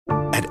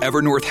At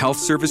Evernorth Health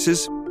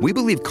Services, we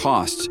believe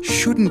costs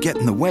shouldn't get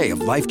in the way of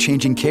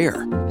life-changing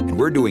care, and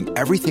we're doing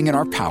everything in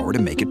our power to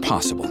make it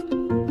possible.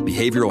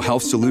 Behavioral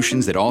health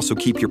solutions that also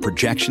keep your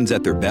projections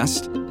at their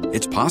best?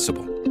 It's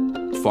possible.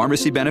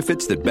 Pharmacy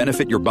benefits that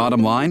benefit your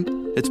bottom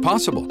line? It's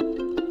possible.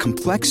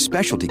 Complex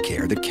specialty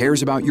care that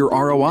cares about your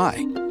ROI?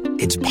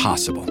 It's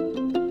possible.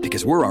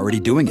 Because we're already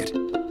doing it.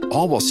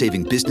 All while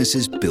saving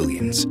businesses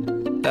billions.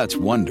 That's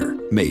Wonder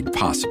made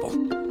possible.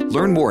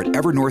 Learn more at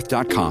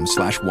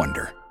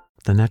evernorth.com/wonder.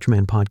 The Natural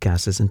Man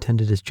Podcast is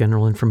intended as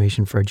general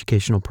information for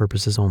educational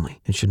purposes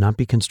only and should not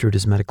be construed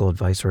as medical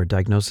advice or a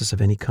diagnosis of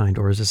any kind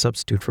or as a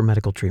substitute for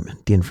medical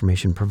treatment. The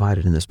information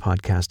provided in this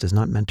podcast is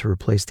not meant to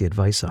replace the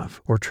advice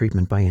of or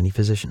treatment by any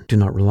physician. Do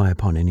not rely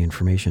upon any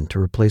information to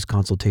replace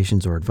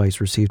consultations or advice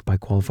received by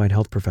qualified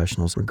health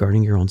professionals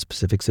regarding your own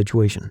specific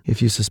situation.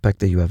 If you suspect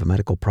that you have a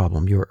medical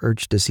problem, you are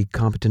urged to seek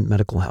competent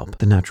medical help.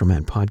 The Natural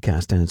Man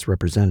Podcast and its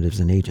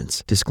representatives and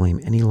agents disclaim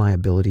any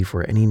liability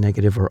for any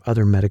negative or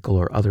other medical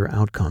or other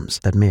outcomes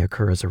that may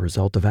occur as a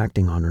result of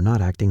acting on or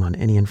not acting on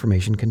any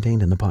information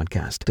contained in the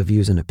podcast. The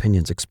views and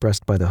opinions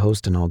expressed by the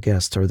host and all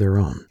guests are their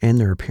own, and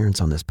their appearance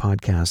on this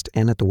podcast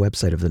and at the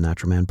website of the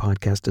Natural Man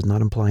Podcast does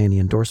not imply any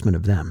endorsement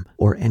of them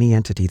or any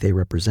entity they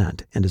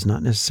represent and does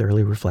not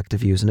necessarily reflect the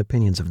views and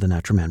opinions of the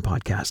Natural Man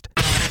Podcast.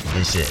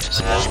 This is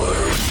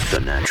the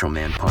Natural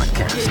Man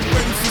Podcast.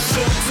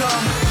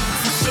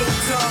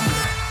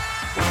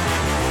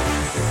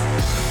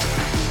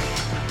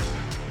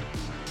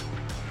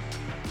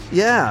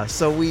 Yeah,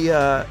 so we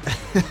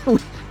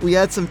we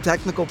had some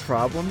technical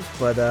problems,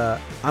 but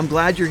I'm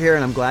glad you're here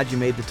and I'm glad you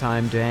made the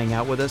time to hang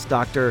out with us,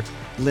 Dr.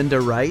 Linda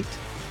Wright.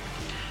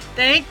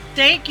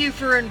 Thank you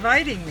for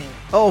inviting me.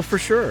 Oh, for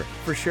sure.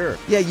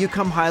 Yeah, you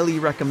come highly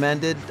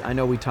recommended. I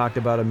know we talked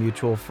about a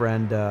mutual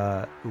friend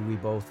who we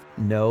both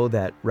know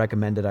that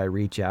recommended I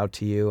reach out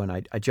to you, and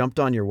I jumped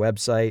on your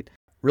website,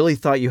 really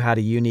thought you had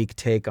a unique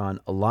take on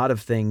a lot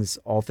of things,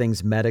 all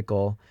things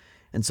medical.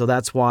 And so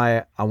that's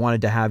why I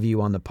wanted to have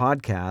you on the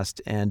podcast,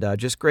 and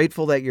just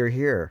grateful that you're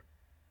here.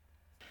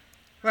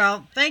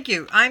 Well, thank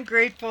you. I'm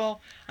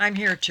grateful. I'm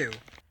here too.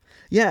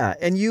 Yeah,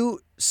 and you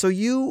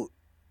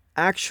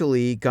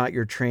actually got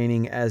your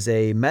training as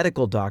a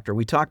medical doctor.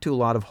 We talked to a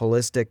lot of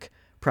holistic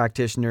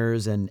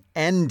practitioners and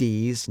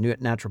NDs,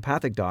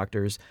 naturopathic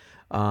doctors,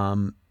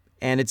 and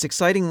it's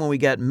exciting when we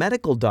get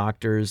medical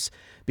doctors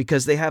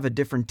because they have a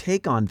different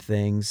take on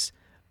things.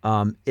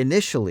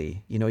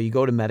 Initially, you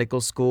go to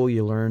medical school,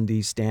 you learn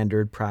the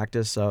standard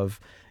practice of,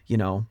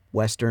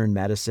 Western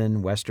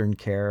medicine, Western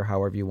care,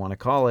 however you want to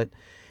call it.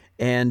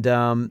 And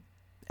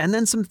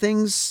then some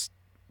things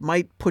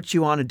might put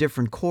you on a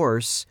different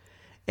course.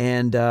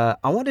 And I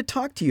want to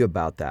talk to you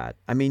about that.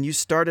 I mean, you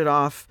started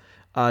off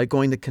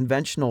going the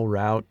conventional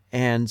route.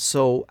 And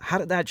so how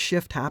did that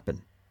shift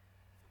happen?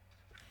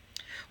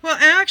 Well,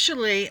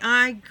 actually,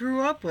 I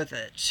grew up with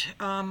it.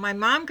 My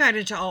mom got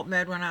into alt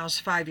med when I was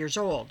 5 years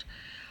old.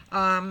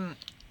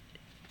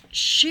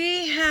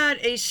 She had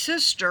a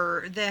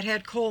sister that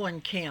had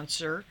colon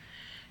cancer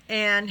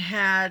and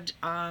had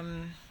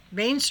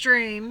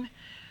mainstream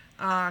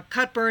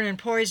cut, burn, and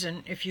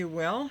poison, if you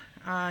will.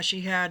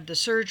 She had the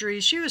surgery.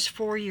 She was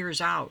 4 years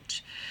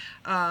out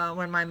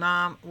when my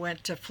mom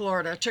went to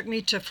Florida. Took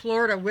me to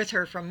Florida with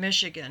her from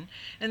Michigan.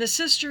 And the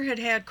sister had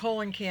had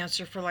colon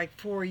cancer for like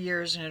 4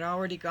 years and had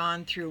already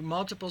gone through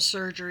multiple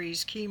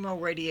surgeries, chemo,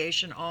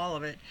 radiation, all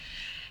of it.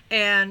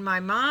 And my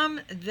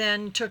mom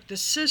then took the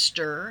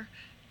sister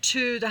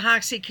to the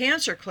Hoxie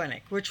Cancer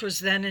Clinic, which was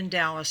then in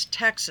Dallas,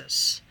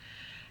 Texas.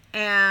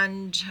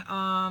 And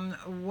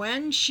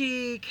when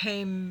she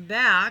came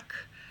back,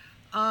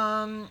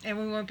 and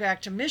we went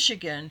back to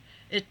Michigan,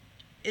 it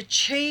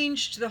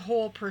changed the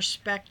whole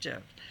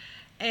perspective.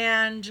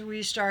 And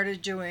we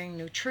started doing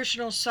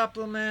nutritional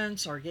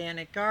supplements,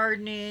 organic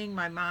gardening.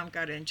 My mom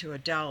got into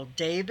Adele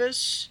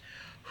Davis,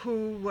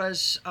 who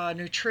was a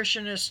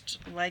nutritionist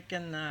like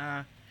in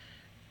the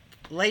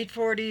late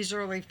 40s,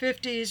 early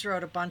 50s,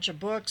 wrote a bunch of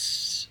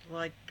books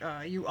like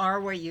You Are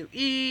What You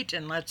Eat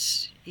and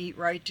Let's Eat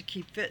Right to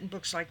Keep Fit and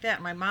books like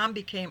that. My mom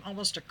became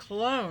almost a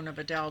clone of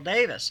Adele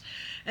Davis.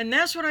 And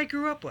that's what I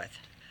grew up with.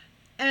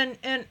 And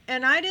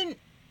I didn't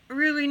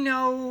really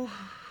know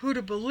who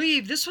to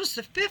believe. This was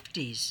the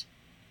 50s.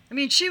 I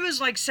mean, she was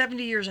like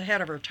 70 years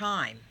ahead of her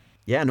time.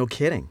 Yeah, no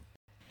kidding.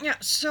 Yeah,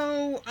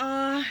 so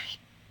I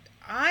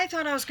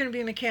thought I was going to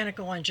be a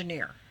mechanical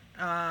engineer.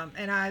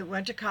 And I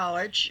went to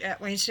college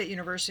at Wayne State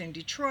University in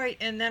Detroit,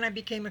 and then I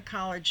became a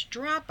college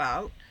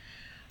dropout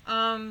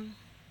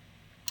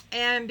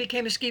and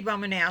became a ski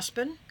bum in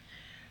Aspen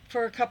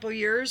for a couple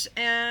years,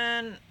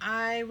 and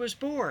I was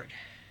bored.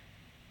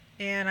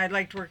 And I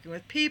liked working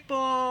with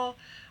people.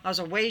 I was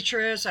a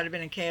waitress. I'd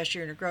been a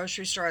cashier in a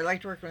grocery store. I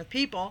liked working with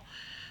people.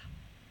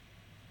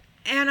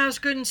 And I was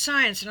good in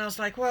science, and I was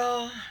like,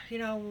 well,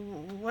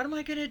 what am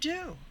I going to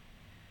do?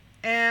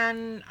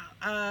 And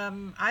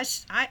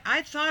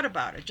I thought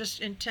about it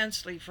just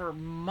intensely for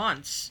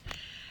months,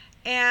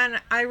 and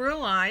I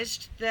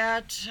realized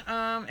that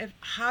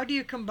how do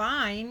you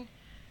combine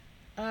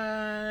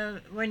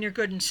when you're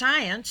good in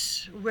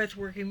science with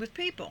working with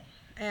people.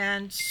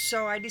 And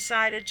so I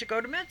decided to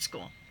go to med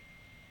school.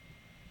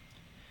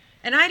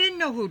 And I didn't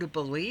know who to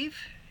believe.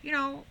 You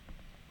know,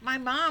 my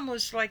mom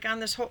was like on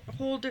this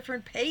whole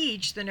different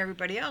page than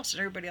everybody else, and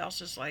everybody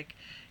else is like,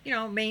 you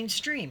know,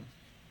 mainstream.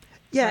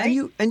 Yeah, right?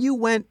 you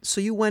went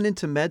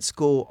into med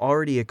school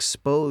already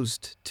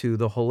exposed to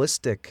the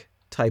holistic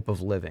type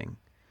of living.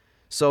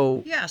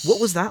 So Yes.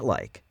 what was that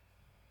like?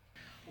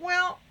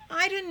 Well,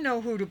 I didn't know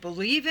who to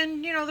believe,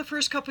 and you know, the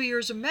first couple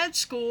years of med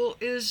school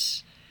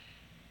is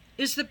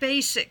the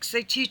basics.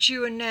 They teach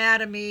you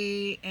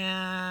anatomy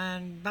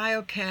and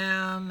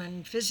biochem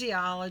and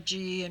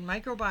physiology and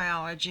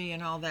microbiology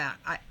and all that.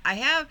 I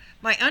have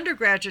my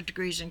undergraduate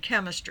degrees in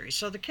chemistry,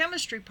 so the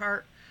chemistry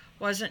part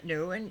wasn't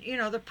new. And you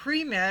know, the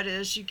pre-med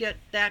is you get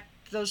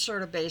those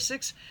sort of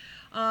basics,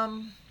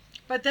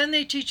 but then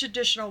they teach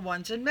additional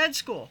ones in med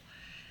school.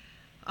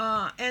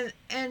 And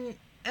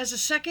as a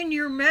second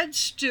year med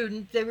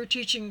student, they were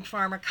teaching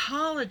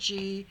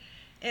pharmacology,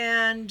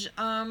 and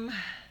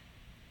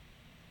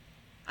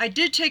I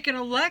did take an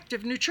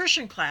elective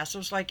nutrition class. It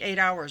was like 8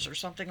 hours or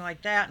something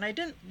like that, and I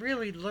didn't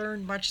really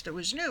learn much that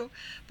was new,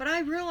 but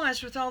I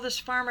realized with all this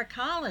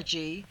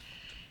pharmacology,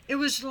 it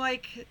was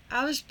like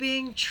I was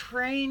being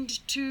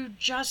trained to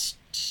just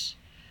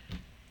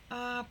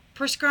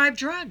prescribe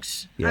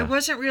drugs. Yeah. I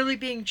wasn't really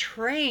being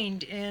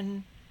trained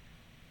in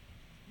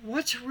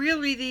what's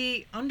really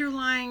the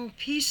underlying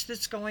piece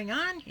that's going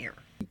on here.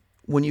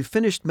 When you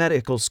finished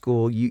medical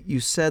school, you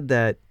said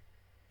that,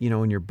 you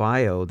know, in your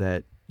bio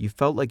that you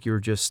felt like you were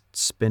just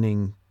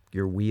spinning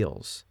your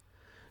wheels.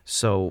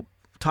 So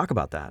talk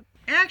about that.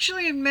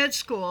 Actually, in med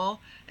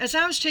school, as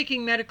I was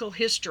taking medical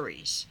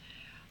histories,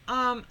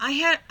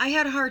 I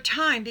had a hard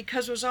time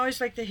because it was always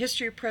like the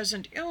history of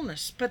present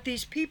illness. But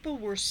these people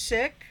were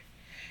sick,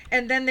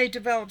 and then they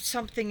developed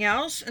something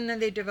else, and then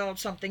they developed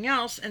something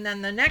else, and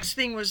then the next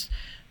thing was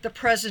the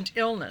present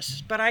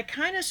illness. But I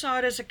kind of saw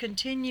it as a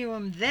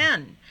continuum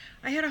then.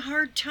 I had a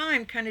hard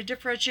time kind of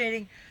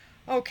differentiating,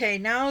 okay,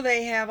 now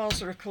they have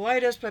ulcerative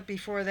colitis, but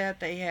before that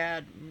they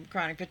had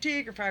chronic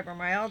fatigue or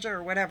fibromyalgia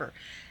or whatever.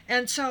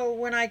 And so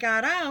when I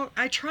got out,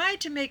 I tried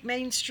to make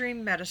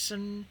mainstream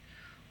medicine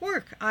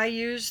work. I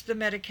used the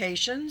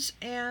medications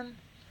and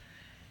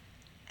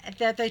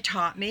that they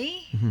taught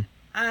me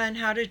on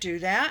how to do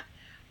that,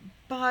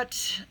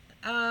 but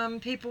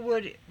people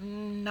would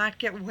not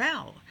get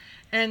well,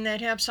 and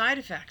they'd have side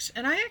effects.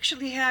 And I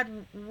actually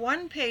had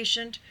one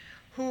patient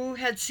who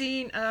had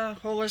seen a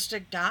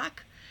holistic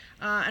doc,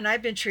 and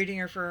I've been treating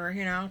her for,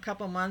 you know, a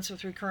couple months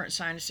with recurrent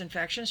sinus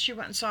infections. She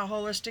went and saw a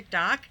holistic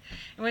doc,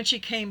 and when she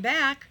came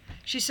back,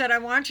 she said, I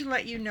want to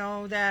let you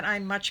know that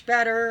I'm much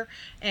better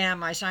and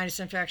my sinus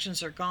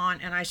infections are gone.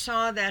 And I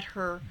saw that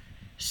her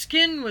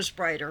skin was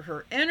brighter,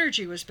 her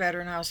energy was better,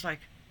 and I was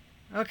like,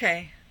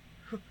 okay,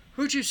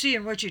 who'd you see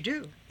and what'd you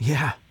do?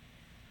 Yeah.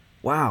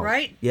 Wow.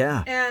 Right?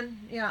 Yeah. And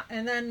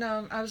then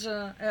I was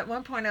at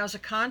one point I was a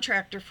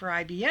contractor for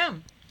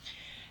IBM.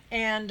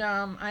 And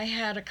I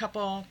had a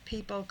couple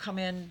people come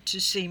in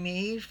to see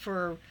me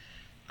for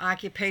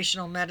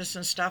occupational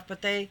medicine stuff,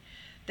 but they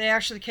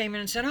actually came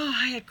in and said, oh,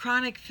 I had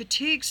chronic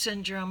fatigue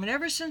syndrome, and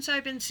ever since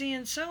I've been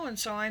seeing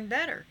so-and-so, I'm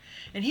better.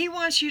 And he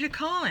wants you to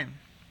call him.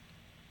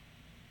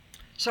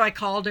 So I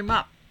called him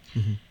up.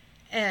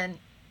 And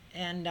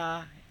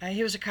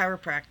he was a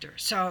chiropractor.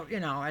 So, you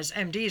know, as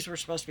MDs, we're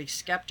supposed to be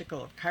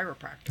skeptical of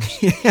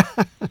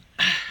chiropractors.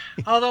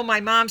 Although my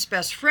mom's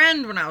best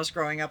friend when I was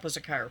growing up was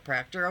a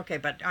chiropractor. Okay,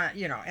 but,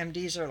 you know,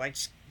 MDs are like,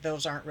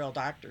 those aren't real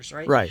doctors,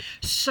 right? Right.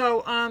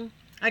 So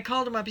I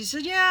called him up. He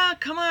said, yeah,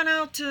 come on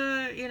out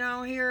to, you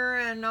know, here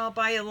and I'll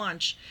buy you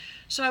lunch.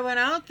 So I went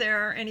out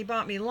there and he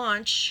bought me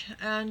lunch,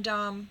 and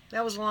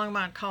that was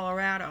Longmont,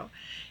 Colorado.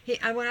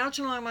 I went out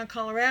to Longmont,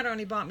 Colorado, and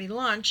he bought me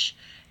lunch.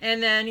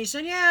 And then he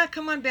said, yeah,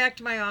 come on back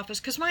to my office,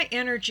 because my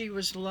energy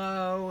was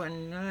low,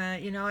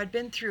 and, you know, I'd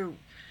been through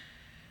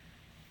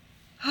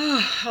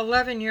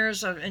 11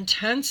 years of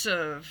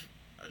intensive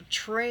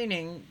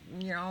training,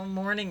 you know,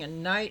 morning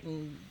and night,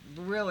 and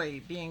really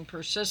being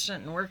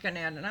persistent and working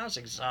at it, and I was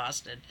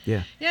exhausted.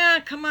 Yeah,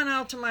 come on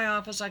out to my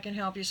office, I can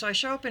help you. So I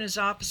show up in his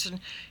office,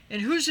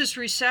 and who's this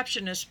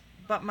receptionist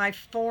but my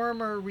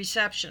former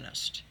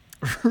receptionist?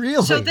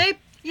 Really? So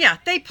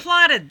they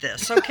plotted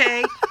this,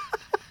 okay?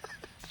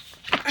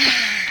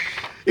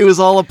 It was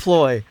all a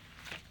ploy.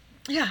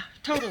 Yeah,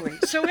 totally.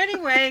 So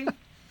anyway,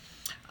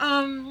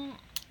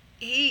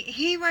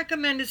 he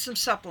recommended some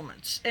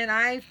supplements, and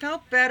I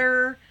felt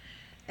better,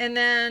 and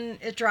then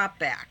it dropped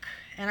back.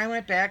 And I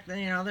went back,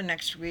 you know, the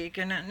next week,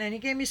 and then he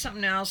gave me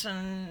something else,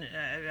 and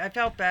I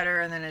felt better,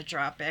 and then it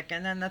dropped back.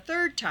 And then the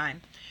third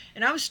time,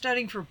 and I was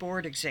studying for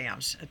board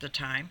exams at the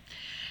time,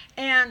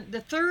 and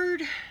the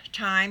third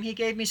time he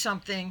gave me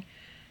something,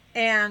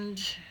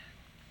 and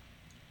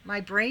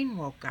my brain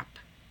woke up.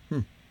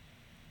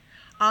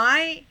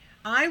 I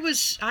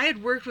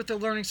had worked with a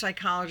learning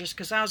psychologist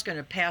because I was going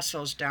to pass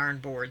those darn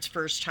boards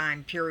first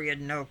time,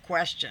 period, no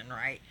question,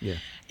 right? Yeah.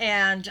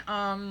 And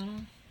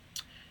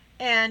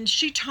And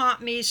she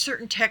taught me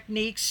certain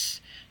techniques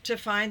to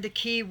find the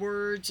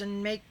keywords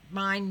and make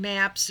mind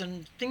maps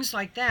and things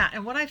like that.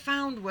 And what I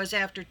found was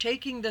after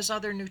taking this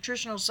other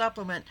nutritional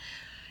supplement,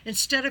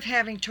 instead of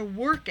having to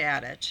work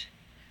at it,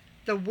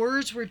 the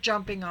words were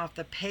jumping off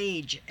the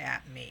page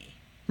at me.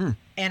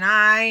 And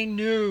I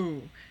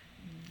knew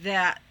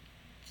that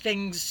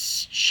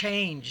things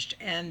changed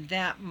and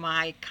that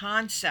my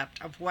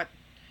concept of what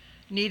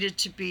needed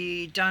to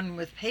be done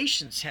with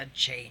patients had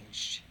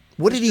changed.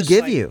 What did he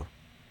give you?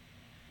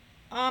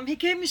 He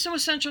gave me some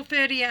essential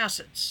fatty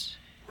acids.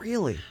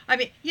 Really? I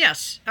mean,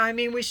 yes. I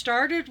mean, we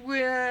started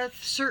with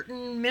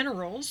certain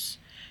minerals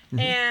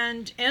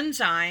and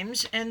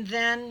enzymes, and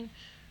then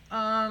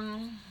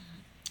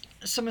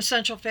some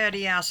essential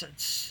fatty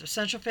acids.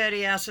 Essential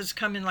fatty acids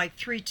come in like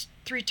three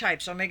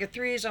types: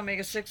 omega-3s,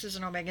 omega-6s,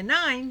 and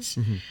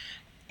omega-9s.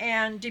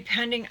 And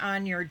depending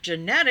on your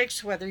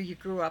genetics, whether you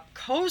grew up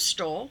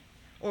coastal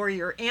or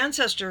your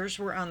ancestors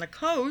were on the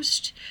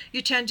coast,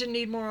 you tend to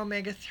need more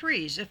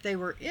omega-3s. If they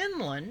were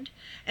inland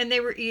and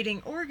they were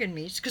eating organ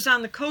meats, because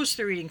on the coast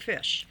they're eating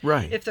fish.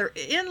 Right. If they're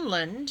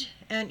inland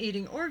and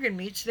eating organ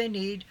meats, they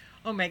need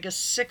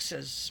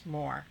omega-6s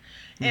more.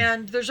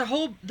 And there's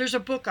a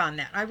book on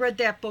that. I read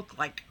that book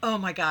like, oh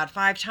my God,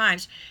 5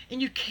 times.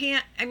 And you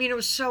can't, I mean, it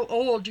was so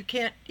old, you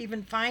can't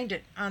even find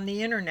it on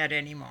the internet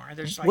anymore.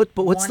 There's like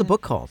what's the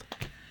book called?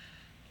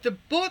 The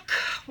book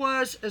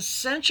was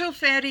Essential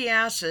Fatty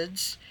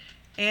Acids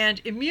and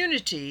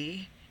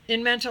Immunity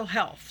in Mental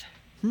Health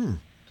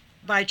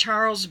by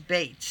Charles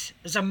Bates.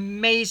 It's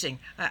amazing.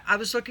 I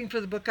was looking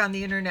for the book on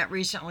the internet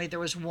recently. There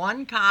was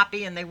one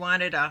copy and they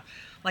wanted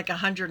like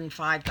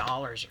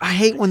 $105. I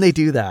hate when they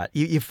do that.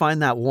 You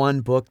find that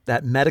one book,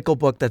 that medical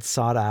book that's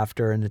sought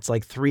after, and it's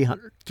like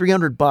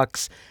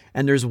 $300,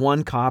 and there's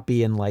one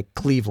copy in like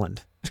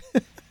Cleveland.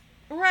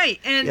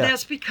 Right, and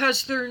that's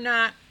because they're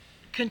not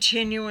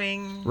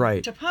continuing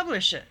to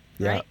publish it,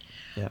 right?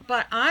 Yeah.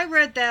 But I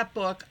read that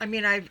book. I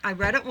mean, I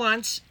read it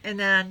once, and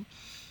then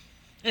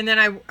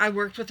I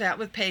worked with that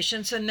with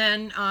patients, and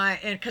then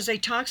because he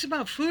talks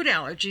about food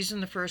allergies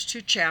in the first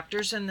 2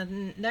 chapters, and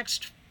the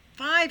next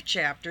 5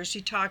 chapters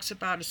he talks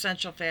about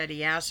essential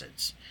fatty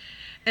acids.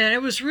 And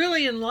it was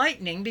really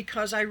enlightening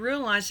because I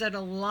realized that a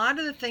lot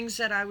of the things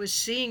that I was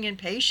seeing in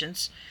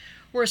patients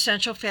were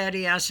essential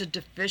fatty acid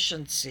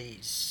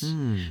deficiencies.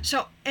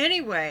 So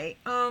anyway,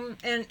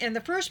 and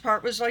the first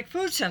part was like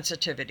food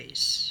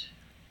sensitivities,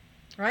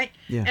 right?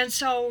 Yeah. And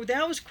so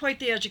that was quite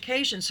the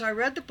education. So I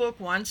read the book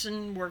once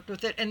and worked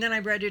with it, and then I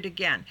read it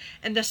again.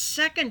 And the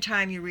second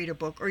time you read a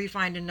book or you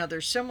find another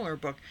similar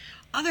book,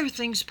 other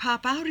things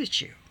pop out at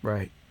you.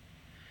 Right.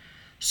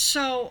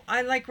 So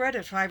I read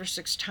it 5 or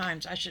 6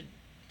 times. I should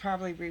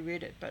probably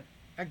reread it, but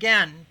I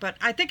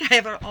think I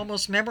have it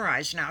almost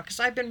memorized now because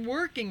I've been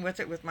working with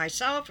it with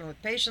myself and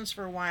with patients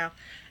for a while,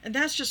 and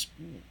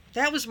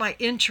that was my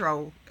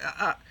intro,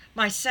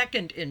 my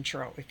second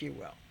intro, if you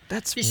will.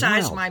 That's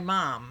besides wild. My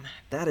mom.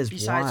 That is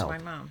besides wild. my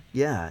mom.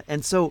 Yeah,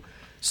 and so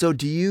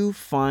do you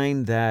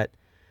find that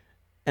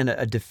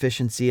a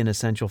deficiency in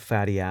essential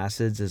fatty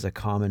acids is a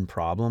common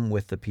problem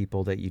with the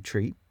people that you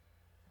treat?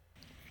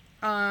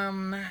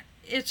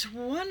 It's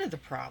one of the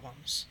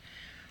problems.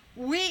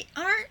 We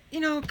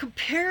aren't,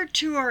 compared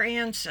to our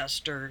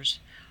ancestors,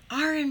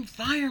 our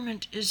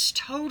environment is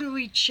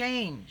totally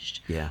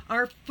changed. Yeah.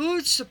 Our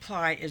food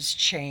supply is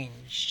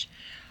changed.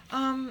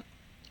 And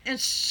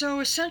so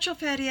essential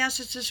fatty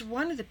acids is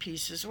one of the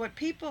pieces.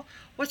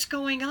 What's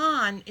going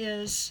on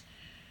is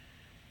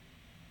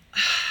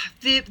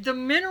the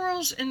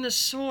minerals in the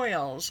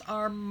soils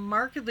are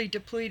markedly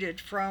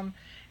depleted from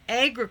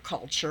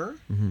agriculture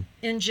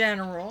in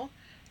general,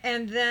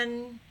 and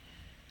then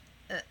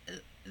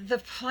the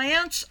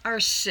plants are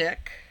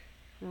sick,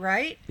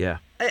 right? Yeah.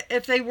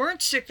 If they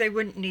weren't sick, they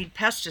wouldn't need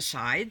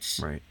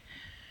pesticides. Right.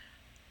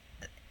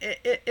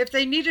 If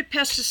they needed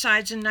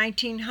pesticides in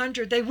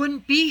 1900, they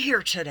wouldn't be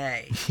here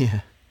today.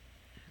 Yeah.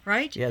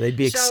 Right? Yeah, they'd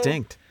be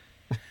extinct.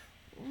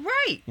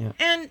 Right. Yeah.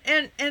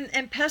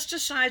 And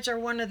pesticides are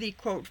one of the,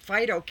 quote,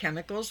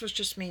 phytochemicals, which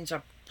just means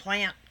a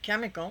plant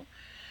chemical.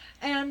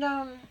 And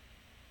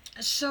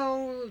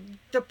so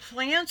the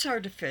plants are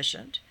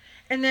deficient,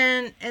 and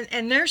then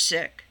and they're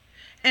sick.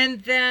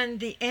 And then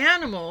the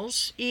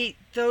animals eat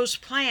those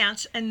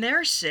plants and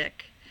they're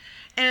sick.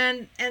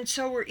 And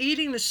so we're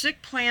eating the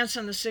sick plants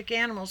and the sick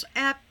animals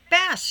at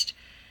best.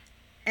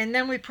 And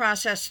then we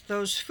process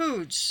those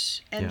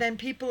foods. And then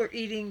people are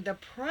eating the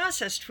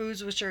processed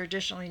foods, which are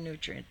additionally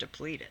nutrient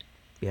depleted.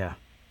 Yeah.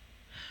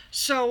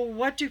 So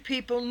what do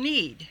people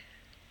need?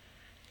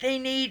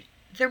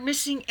 They're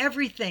missing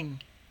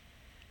everything.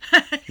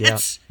 Yeah.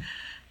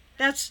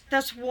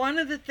 That's one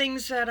of the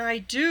things that I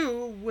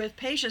do with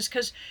patients,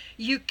 because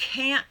you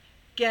can't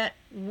get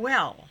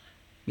well.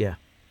 Yeah.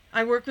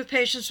 I work with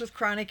patients with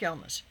chronic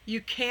illness.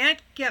 You can't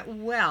get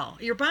well.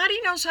 Your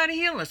body knows how to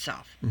heal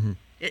itself.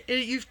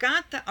 You've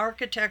got the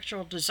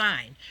architectural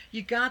design.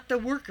 You got the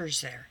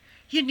workers there.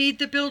 You need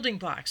the building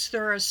blocks.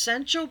 There are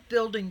essential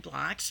building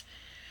blocks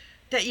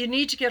that you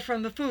need to get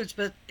from the foods,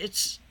 but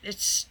it's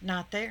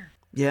not there.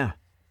 Yeah.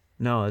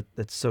 No,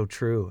 that's so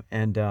true.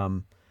 And,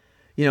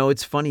 you know,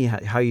 it's funny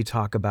how you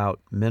talk about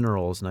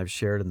minerals, and I've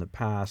shared in the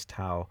past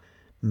how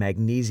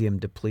magnesium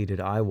depleted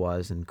I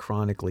was and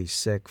chronically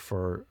sick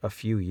for a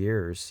few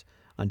years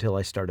until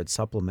I started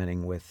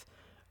supplementing with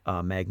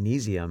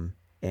magnesium,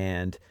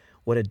 and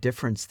what a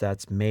difference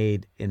that's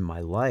made in my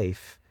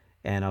life.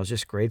 And I was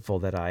just grateful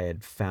that I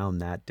had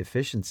found that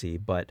deficiency.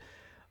 But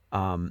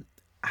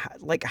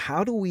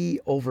how do we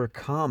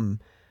overcome,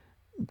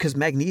 because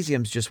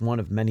magnesium is just one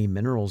of many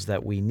minerals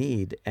that we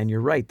need. And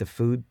you're right, the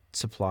food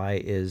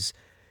supply is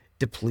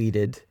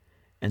depleted.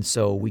 And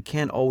so we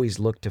can't always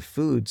look to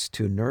foods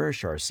to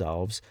nourish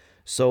ourselves.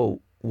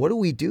 So what do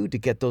we do to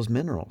get those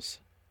minerals?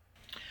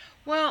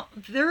 Well,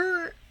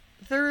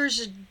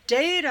 there's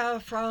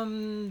data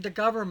from the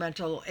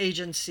governmental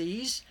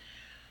agencies,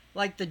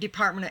 like the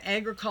Department of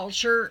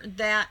Agriculture,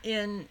 that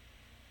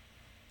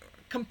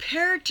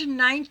compared to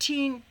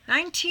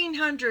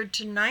 1900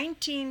 to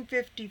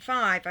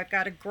 1955, I've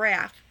got a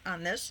graph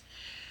on this,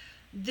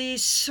 the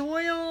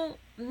soil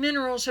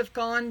minerals have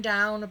gone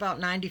down about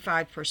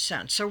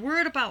 95%. So we're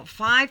at about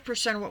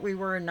 5% of what we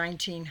were in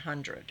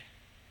 1900.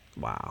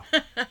 Wow,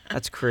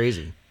 that's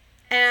crazy.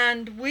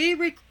 And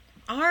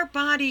our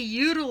body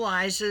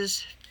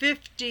utilizes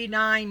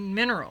 59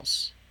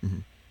 minerals. Mm-hmm.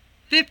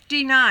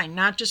 59,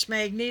 not just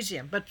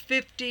magnesium, but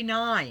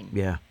 59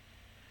 Yeah.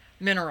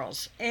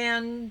 minerals.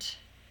 And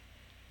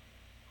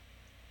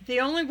the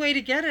only way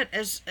to get it,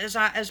 as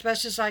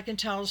best as I can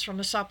tell, is from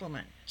a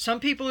supplement. Some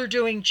people are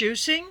doing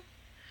juicing,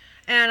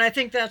 and I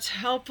think that's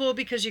helpful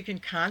because you can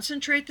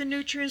concentrate the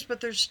nutrients, but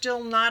there's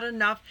still not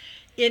enough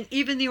in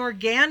even the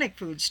organic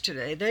foods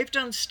today. They've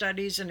done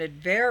studies, and it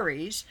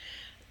varies.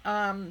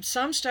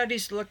 Some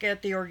studies look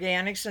at the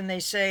organics and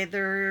they say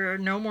they're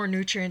no more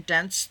nutrient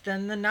dense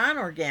than the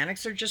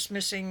non-organics. They're just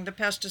missing the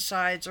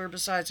pesticides,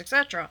 herbicides,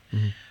 etc.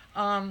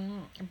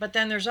 But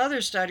then there's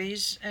other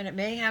studies, and it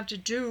may have to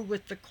do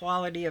with the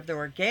quality of the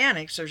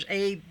organics. There's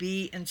A,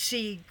 B, and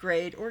C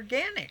grade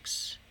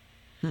organics.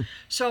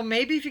 So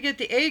maybe if you get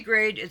the A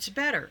grade, it's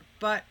better.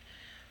 But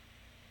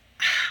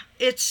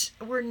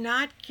we're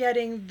not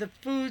getting the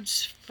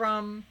foods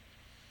from,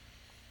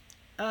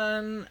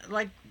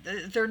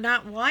 they're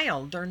not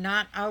wild. They're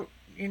not out,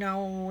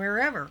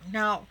 wherever.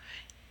 Now,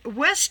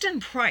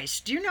 Weston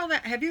Price, do you know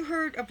that? Have you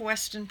heard of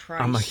Weston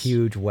Price? I'm a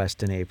huge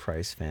Weston A.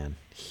 Price fan.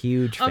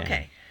 Huge fan.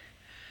 Okay.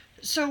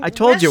 So I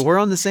told you, we're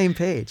on the same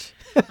page.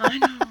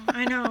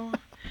 I know.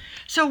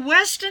 So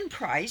Weston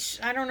Price,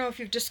 I don't know if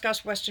you've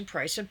discussed Weston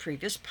Price in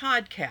previous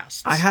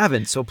podcasts. I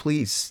haven't, so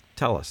please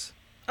tell us.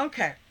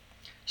 Okay.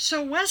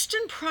 So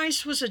Weston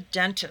Price was a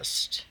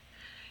dentist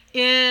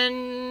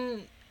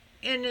in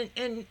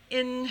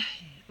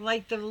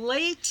like the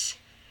late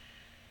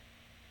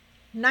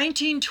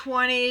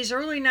 1920s,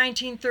 early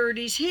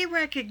 1930s. He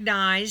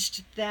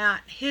recognized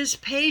that his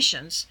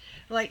patients,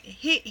 like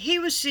he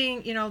was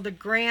seeing, the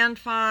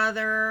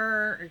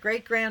grandfather,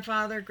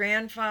 great-grandfather,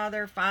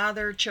 grandfather,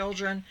 father,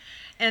 children,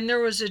 and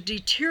there was a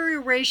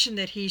deterioration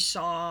that he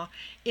saw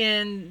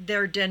in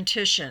their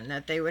dentition,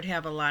 that they would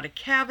have a lot of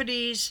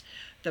cavities,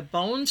 the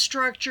bone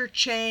structure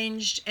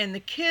changed, and the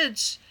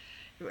kids,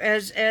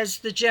 as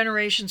the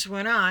generations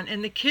went on,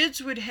 and the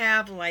kids would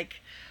have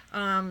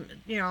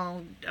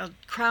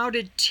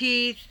crowded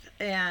teeth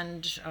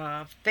and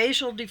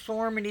facial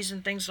deformities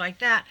and things like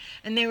that.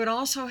 And they would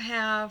also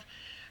have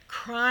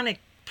chronic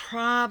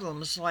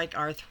problems like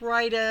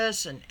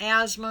arthritis and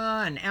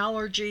asthma and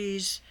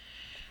allergies.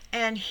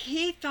 And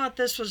he thought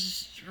this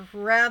was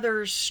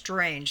rather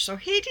strange. So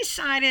he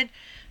decided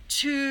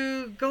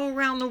to go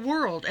around the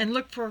world and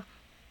look for,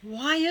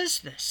 why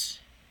is this?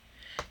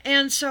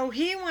 And so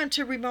he went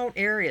to remote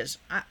areas.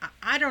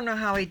 I don't know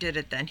how he did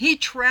it then. He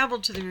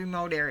traveled to the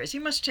remote areas. He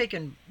must have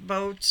taken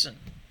boats and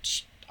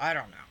I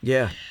don't know.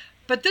 Yeah.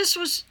 But this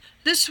was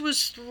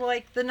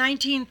like the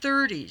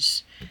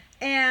 1930s.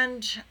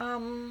 And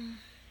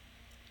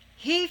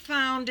he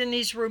found in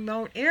these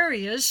remote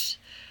areas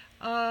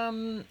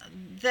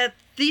that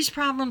these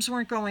problems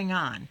weren't going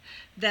on.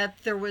 That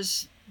there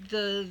was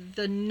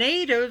the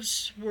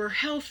natives were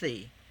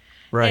healthy.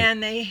 Right.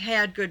 And they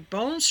had good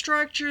bone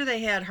structure. They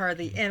had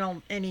hardly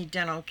any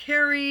dental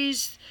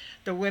caries.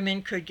 The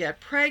women could get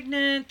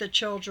pregnant. The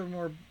children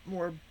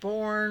were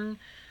born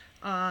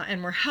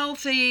and were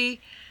healthy.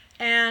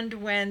 And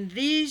when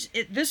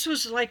this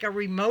was like a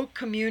remote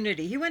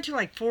community. He went to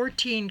like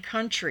 14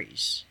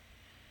 countries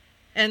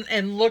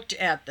and looked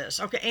at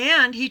this. Okay,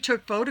 and he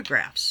took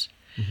photographs.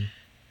 Mm-hmm.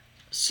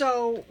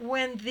 So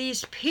when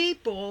these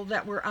people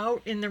that were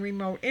out in the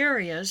remote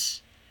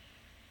areas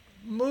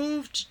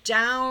moved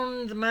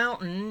down the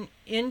mountain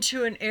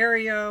into an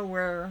area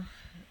where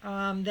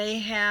they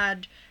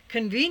had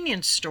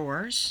convenience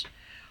stores,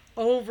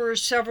 over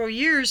several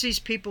years these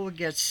people would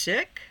get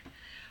sick.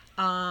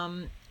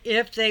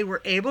 If they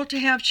were able to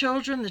have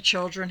children, the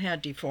children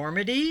had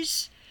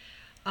deformities,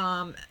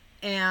 and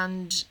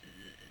a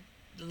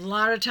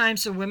lot of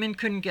times the women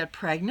couldn't get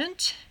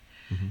pregnant.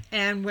 Mm-hmm.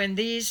 And when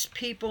these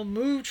people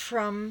moved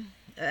from,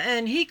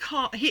 and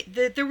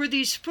there were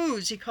these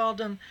foods, he called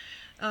them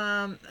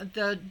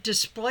the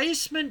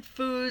displacement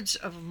foods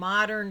of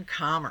modern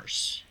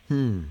commerce.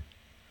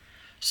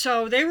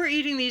 So they were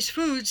eating these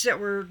foods that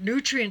were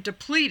nutrient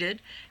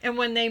depleted, and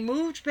when they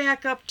moved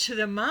back up to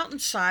the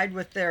mountainside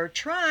with their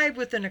tribe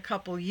within a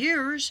couple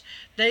years,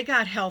 they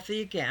got healthy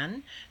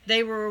again.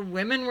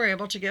 Women were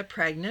able to get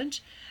pregnant,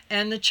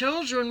 and the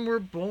children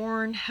were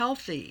born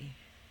healthy.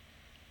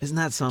 Isn't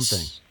that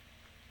something?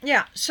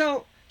 Yeah,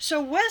 so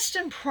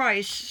Weston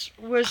Price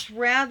was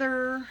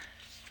rather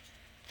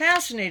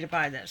fascinated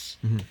by this.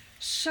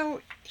 So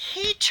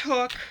he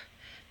took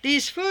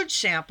these food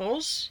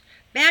samples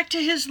back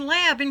to his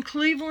lab in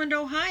Cleveland,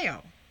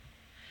 Ohio.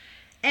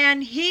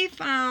 And he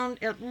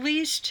found, at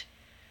least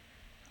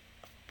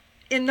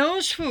in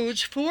those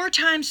foods, 4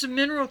 times the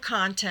mineral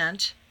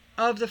content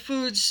of the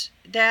foods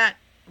that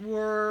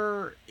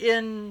were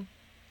in,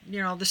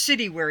 the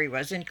city where he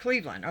was, in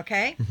Cleveland,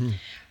 okay?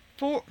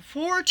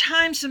 4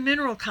 times the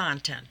mineral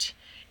content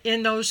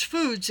in those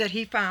foods that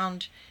he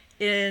found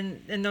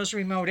in those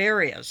remote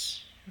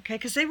areas, okay?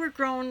 Because they were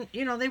grown,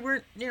 they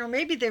weren't,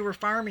 maybe they were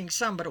farming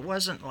some, but it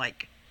wasn't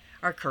like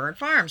our current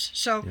farms.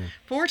 So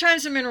 4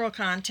 times the mineral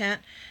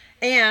content,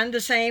 and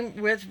the same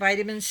with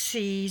vitamin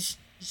C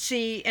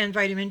and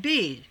vitamin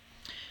B,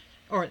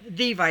 or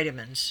the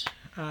vitamins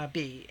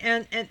B.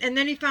 And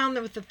then he found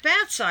that with the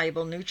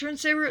fat-soluble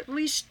nutrients, they were at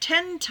least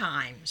 10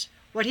 times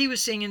what he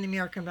was seeing in the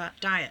American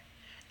diet.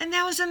 And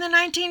that was in the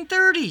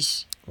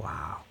 1930s.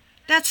 Wow.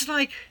 That's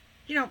like,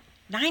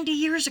 90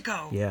 years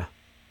ago. Yeah.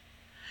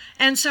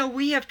 And so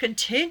we have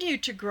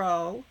continued to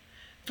grow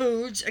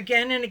foods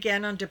again and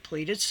again on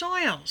depleted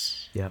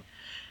soils. Yep.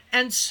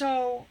 And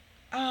so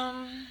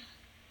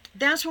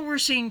that's what we're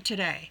seeing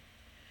today.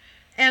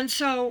 And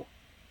so,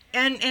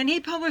 and he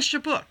published a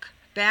book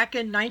back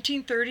in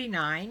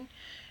 1939,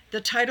 the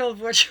title of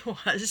which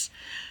was,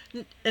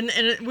 and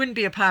it wouldn't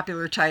be a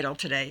popular title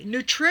today,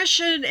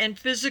 Nutrition and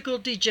Physical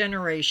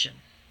Degeneration.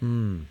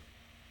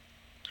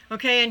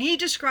 Okay, and he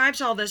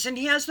describes all this, and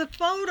he has the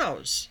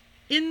photos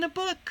in the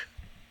book.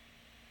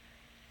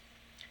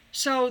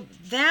 So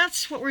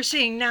that's what we're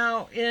seeing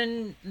now.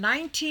 In the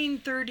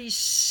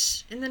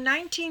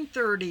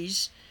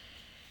 1930s,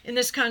 in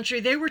this country,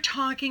 they were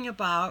talking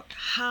about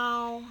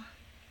how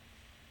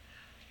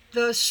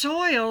the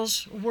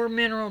soils were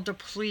mineral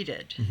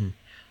depleted.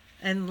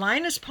 And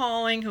Linus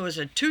Pauling, who is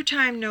a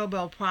 2-time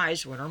Nobel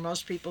Prize winner,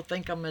 most people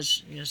think of him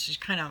as, he's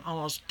kind of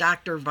almost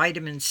Dr.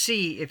 Vitamin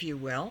C, if you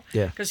will,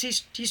 because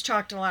he's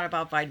talked a lot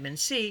about vitamin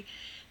C.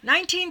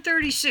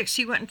 1936,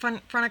 he went in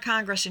front of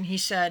Congress and he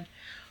said,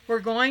 we're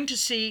going to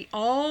see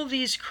all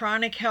these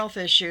chronic health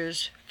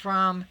issues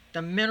from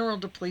the mineral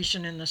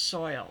depletion in the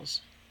soils.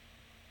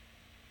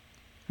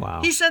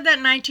 Wow. He said that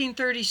in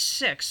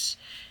 1936.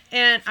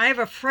 And I have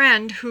a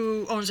friend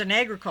who owns an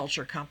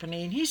agriculture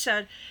company, and he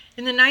said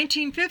in the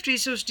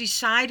 1950s it was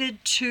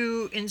decided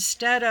to,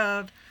 instead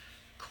of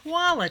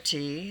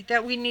quality,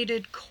 that we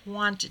needed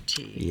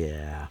quantity.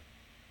 Yeah.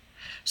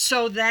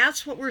 So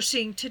that's what we're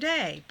seeing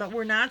today, but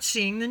we're not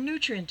seeing the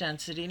nutrient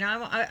density.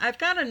 Now, I've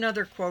got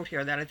another quote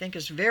here that I think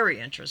is very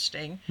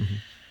interesting.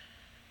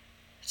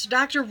 It's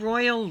Dr.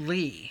 Royal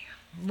Lee.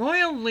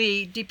 Royal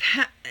Lee,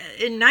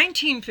 in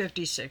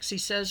 1956, he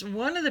says,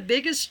 one of the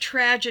biggest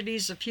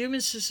tragedies of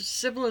human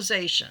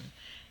civilization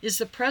is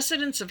the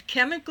precedence of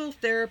chemical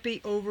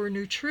therapy over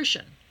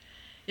nutrition.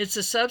 It's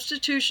the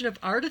substitution of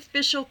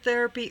artificial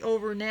therapy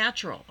over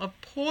natural, of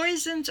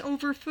poisons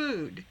over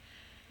food,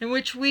 in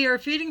which we are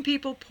feeding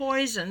people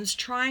poisons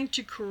trying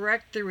to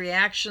correct the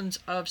reactions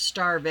of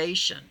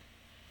starvation.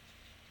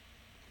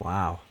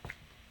 Wow.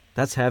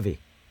 That's heavy.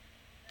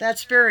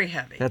 That's very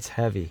heavy. That's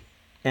heavy.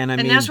 And I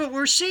mean, that's what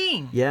we're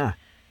seeing. Yeah.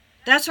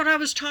 That's what I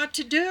was taught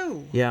to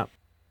do. Yeah.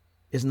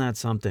 Isn't that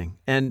something?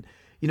 And,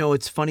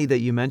 it's funny that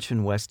you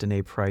mentioned Weston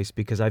A. Price,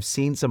 because I've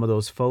seen some of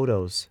those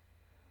photos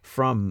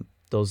from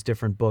those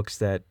different books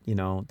that,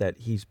 that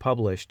he's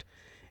published.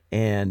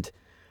 And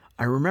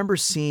I remember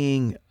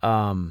seeing,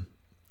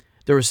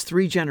 there was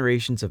 3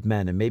 generations of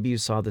men, and maybe you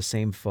saw the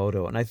same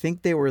photo. And I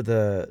think they were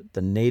the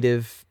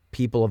native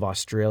people of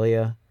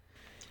Australia.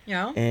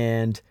 Yeah.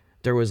 And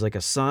there was like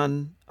a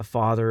son, a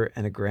father,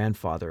 and a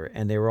grandfather,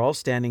 and they were all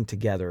standing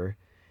together,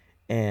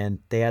 and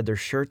they had their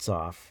shirts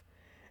off,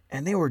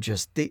 and they were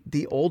just,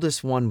 the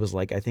oldest one was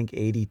like, I think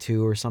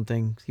 82 or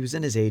something. He was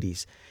in his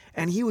 80s,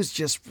 and he was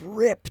just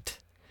ripped.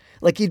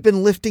 Like he'd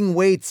been lifting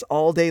weights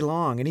all day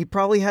long, and he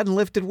probably hadn't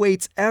lifted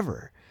weights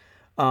ever.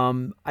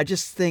 I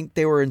just think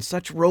they were in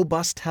such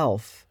robust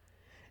health,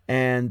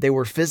 and they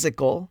were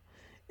physical,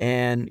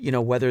 and,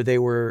 whether they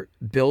were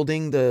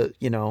building the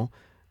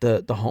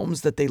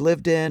homes that they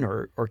lived in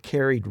or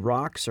carried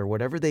rocks or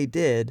whatever they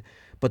did,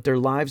 but their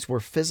lives were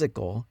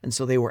physical, and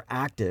so they were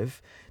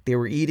active. They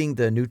were eating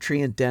the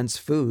nutrient-dense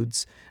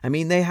foods. I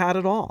mean, they had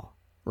it all,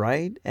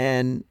 right?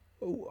 And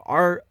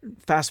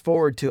fast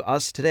forward to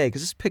us today,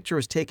 because this picture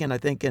was taken, I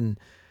think, in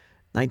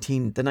the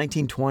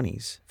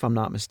 1920s, if I'm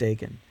not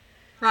mistaken.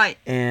 Right.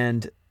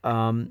 And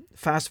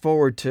fast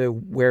forward to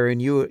where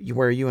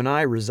you and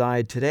I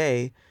reside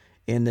today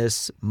in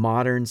this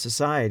modern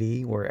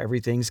society where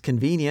everything's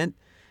convenient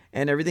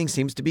and everything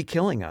seems to be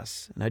killing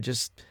us. And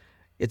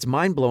it's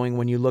mind-blowing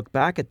when you look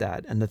back at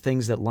that and the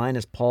things that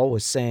Linus Paul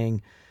was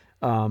saying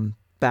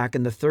back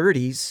in the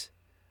 30s,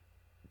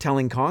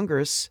 telling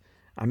Congress.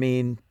 I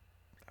mean,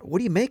 what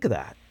do you make of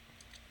that?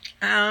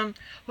 Well,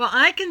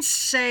 I can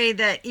say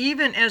that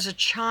even as a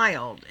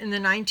child in the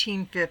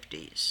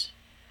 1950s,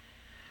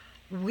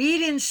 we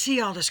didn't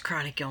see all this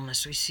chronic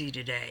illness we see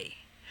today.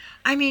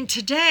 I mean,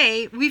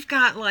 today we've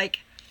got like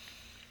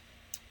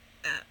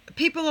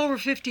people over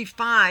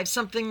 55,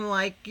 something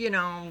like,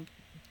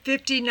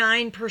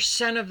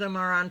 59% of them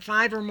are on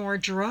 5 or more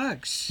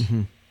drugs.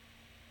 Mm-hmm.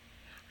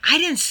 I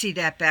didn't see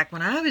that back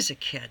when I was a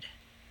kid.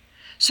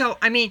 So,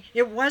 I mean,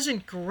 it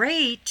wasn't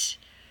great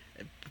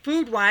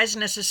food-wise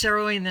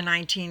necessarily in the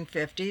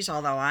 1950s,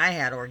 although I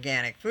had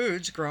organic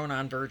foods grown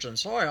on virgin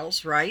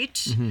soils, right?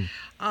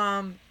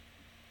 Mm-hmm.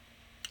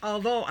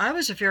 Although I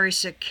was a very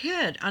sick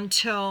kid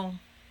until,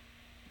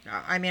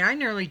 I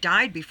nearly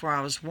died before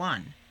I was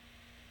 1.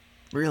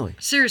 Really?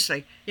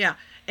 Seriously, yeah.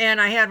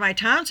 And I had my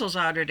tonsils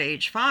out at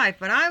age 5,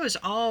 but I was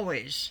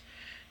always,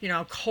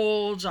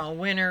 colds all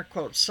winter,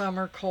 quote,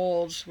 summer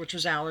colds, which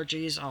was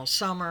allergies all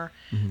summer.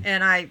 Mm-hmm.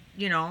 And I,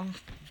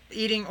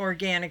 eating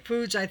organic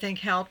foods, I think,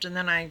 helped. And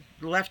then I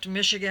left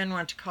Michigan,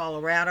 went to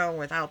Colorado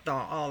without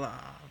all the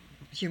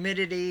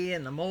humidity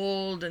and the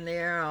mold in the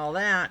air, all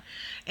that.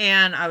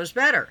 And I was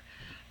better.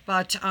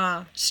 But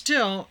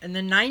still, in the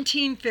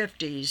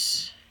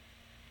 1950s,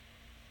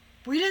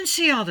 we didn't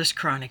see all this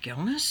chronic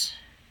illness.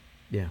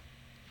 Yeah.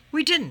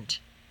 We didn't.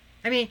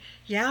 I mean,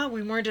 yeah,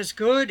 we weren't as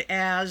good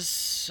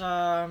as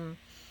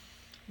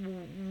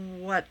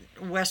what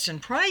Weston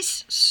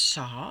Price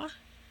saw,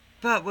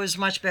 but was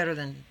much better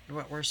than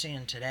what we're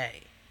seeing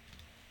today.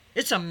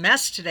 It's a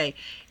mess today.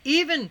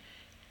 Even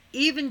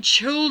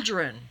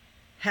children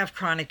have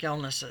chronic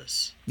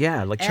illnesses.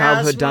 Yeah, like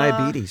childhood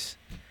diabetes.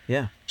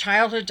 Yeah.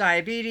 Childhood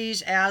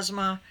diabetes,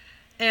 asthma.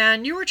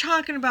 And you were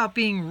talking about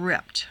being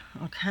ripped,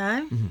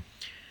 okay? Mm-hmm.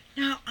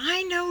 Now,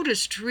 I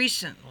noticed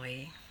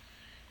recently,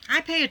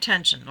 I pay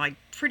attention, like,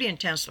 pretty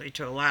intensely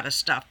to a lot of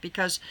stuff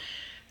because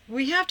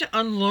we have to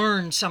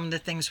unlearn some of the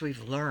things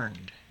we've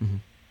learned.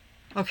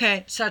 Mm-hmm.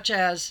 Okay? Such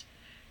as,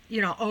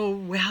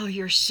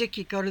 you're sick,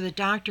 you go to the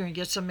doctor and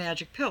get some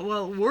magic pill.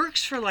 Well, it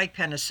works for, like,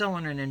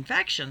 penicillin and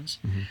infections,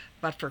 mm-hmm.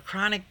 but for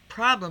chronic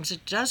problems,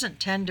 it doesn't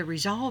tend to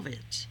resolve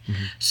it.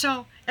 Mm-hmm.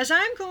 So, as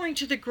I'm going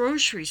to the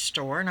grocery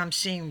store and I'm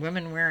seeing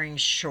women wearing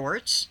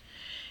shorts,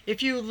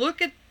 if you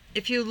look at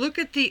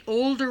the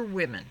older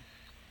women,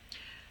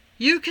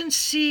 you can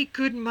see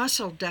good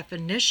muscle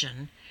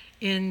definition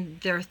in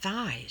their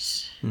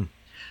thighs. Hmm.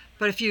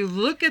 But if you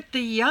look at the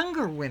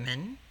younger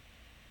women,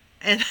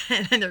 and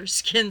their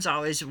skin's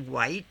always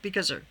white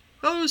because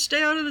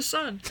stay out of the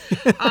sun,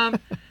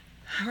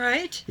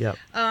 right? Yep.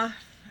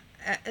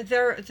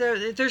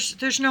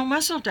 There's no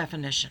muscle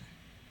definition.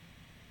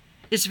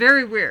 It's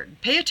very weird.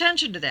 Pay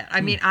attention to that.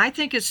 I mean, I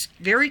think it's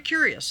very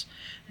curious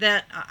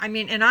that,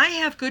 and I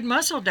have good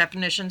muscle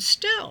definition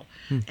still.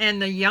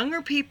 And the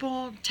younger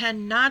people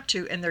tend not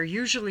to, and they're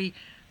usually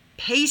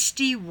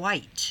pasty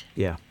white.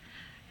 Yeah.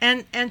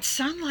 And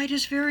sunlight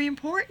is very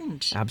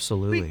important.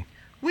 Absolutely.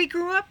 We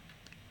grew up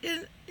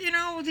in,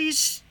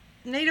 these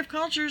native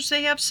cultures,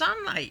 they have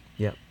sunlight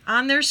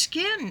on their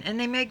skin, and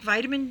they make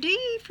vitamin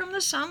D from the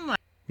sunlight.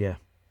 Yeah.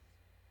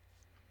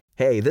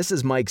 Hey, this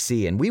is Mike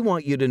C., and we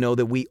want you to know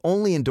that we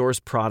only endorse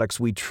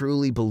products we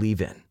truly believe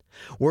in.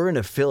 We're an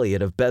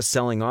affiliate of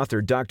best-selling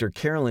author Dr.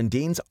 Carolyn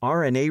Dean's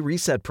RNA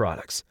Reset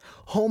products,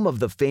 home of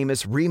the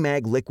famous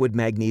Remag Liquid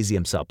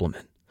Magnesium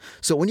Supplement.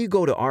 So when you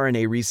go to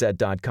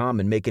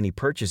RNAreset.com and make any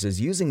purchases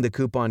using the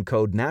coupon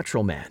code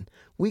NATURALMAN,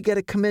 we get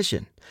a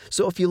commission.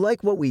 So if you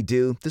like what we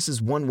do, this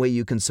is one way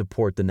you can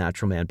support the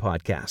Natural Man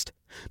podcast.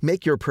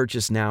 Make your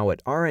purchase now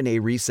at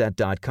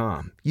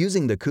RNAreset.com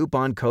using the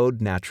coupon code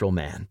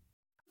NATURALMAN.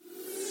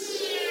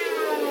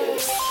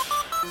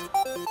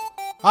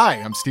 Hi,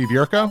 I'm Steve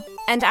Yerko.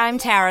 And I'm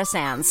Tara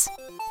Sands.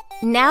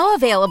 Now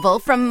available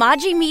from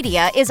Maji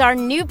Media is our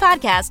new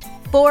podcast,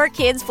 4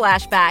 Kids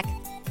Flashback.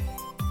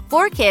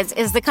 4 Kids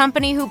is the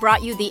company who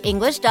brought you the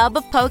English dub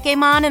of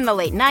Pokemon in the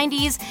late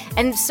 90s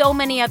and so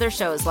many other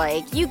shows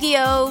like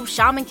Yu-Gi-Oh!,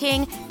 Shaman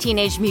King,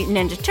 Teenage Mutant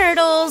Ninja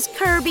Turtles,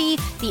 Kirby,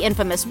 the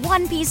infamous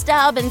One Piece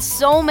dub, and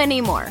so many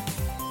more.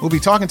 We'll be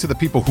talking to the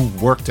people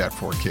who worked at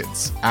 4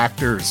 Kids.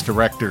 Actors,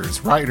 directors,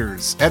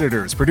 writers,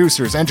 editors,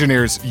 producers,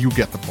 engineers, you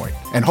get the point.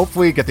 And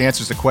hopefully get the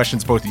answers to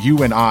questions both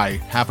you and I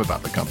have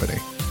about the company.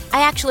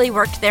 I actually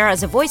worked there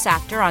as a voice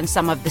actor on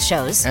some of the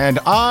shows. And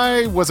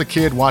I was a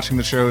kid watching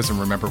the shows and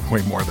remember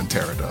way more than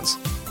Tara does.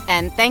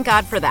 And thank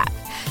God for that.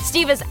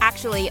 Steve is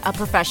actually a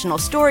professional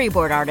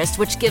storyboard artist,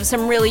 which gives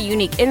some really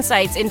unique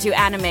insights into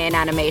anime and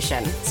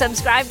animation.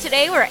 Subscribe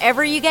today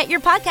wherever you get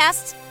your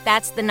podcasts.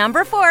 That's the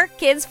number 4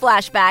 Kids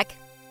Flashback.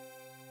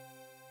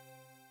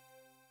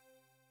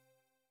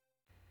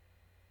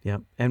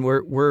 Yep, and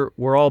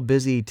we're all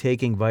busy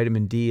taking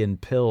vitamin D in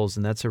pills,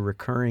 and that's a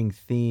recurring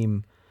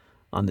theme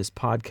on this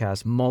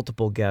podcast.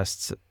 Multiple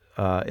guests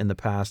in the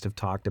past have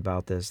talked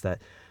about this, that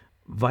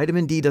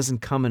vitamin D doesn't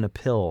come in a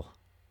pill.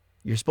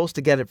 You're supposed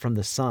to get it from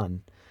the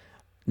sun.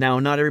 Now,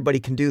 not everybody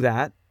can do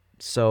that.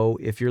 So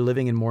if you're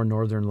living in more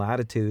northern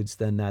latitudes,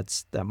 then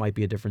that might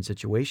be a different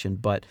situation.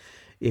 But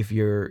if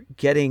you're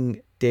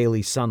getting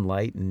daily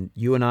sunlight, and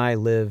you and I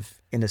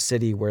live in a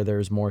city where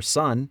there's more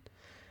sun,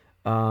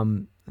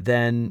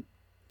 then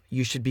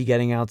you should be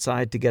getting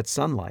outside to get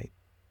sunlight,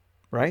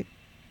 right?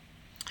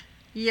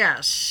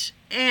 Yes,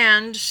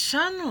 and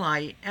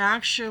sunlight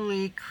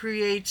actually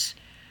creates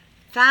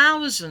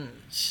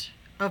thousands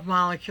of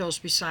molecules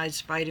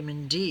besides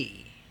vitamin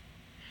D.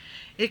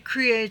 It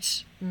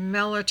creates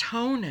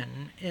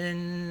melatonin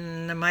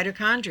in the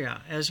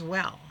mitochondria as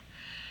well.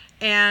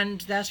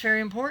 And that's very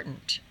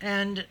important.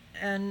 And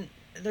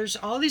there's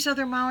all these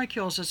other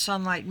molecules that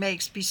sunlight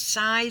makes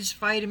besides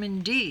vitamin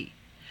D.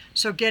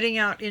 So getting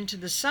out into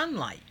the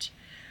sunlight,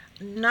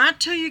 not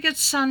till you get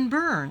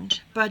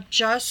sunburned, but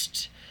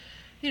just,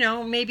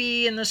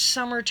 maybe in the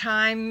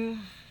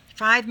summertime,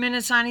 5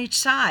 minutes on each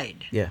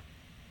side. Yeah.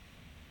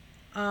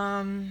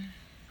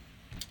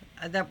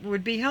 That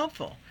would be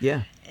helpful.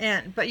 Yeah.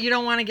 But you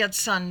don't want to get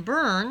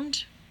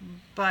sunburned,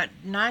 but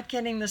not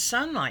getting the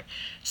sunlight.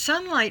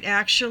 Sunlight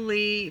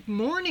actually,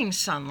 morning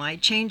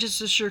sunlight changes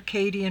the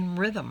circadian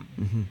rhythm.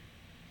 Mm-hmm.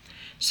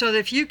 So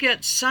if you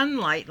get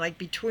sunlight like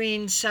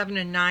between 7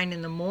 and 9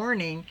 in the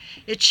morning,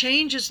 it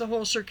changes the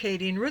whole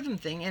circadian rhythm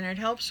thing, and it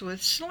helps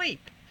with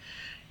sleep.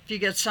 If you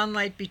get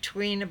sunlight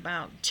between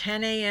about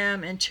 10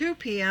 a.m. and 2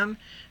 p.m.,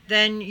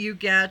 then you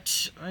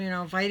get,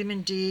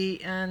 vitamin D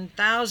and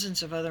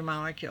thousands of other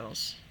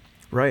molecules.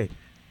 Right.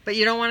 But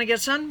you don't want to get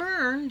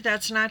sunburned.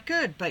 That's not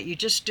good. But you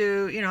just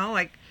do,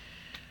 like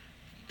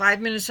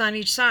 5 minutes on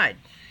each side.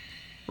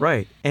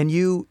 Right. And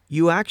you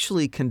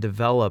actually can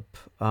develop,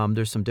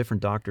 there's some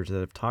different doctors that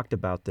have talked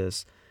about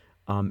this.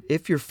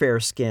 If you're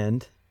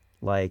fair-skinned,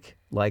 like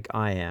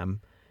I am,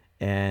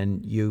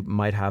 and you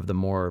might have the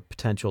more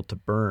potential to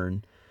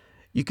burn,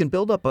 you can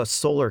build up a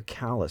solar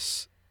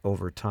callus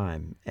over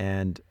time.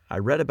 And I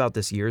read about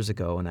this years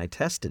ago, and I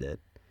tested it.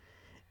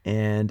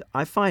 And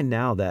I find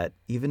now that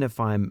even if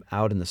I'm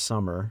out in the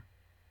summer,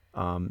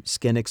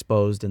 skin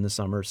exposed in the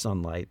summer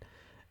sunlight,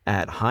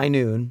 at high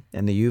noon,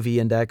 and the UV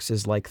index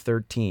is like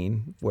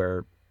 13,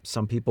 where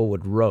some people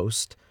would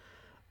roast,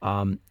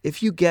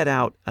 if you get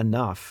out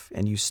enough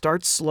and you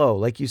start slow,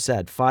 like you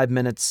said, 5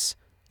 minutes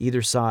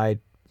either side,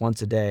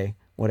 once a day,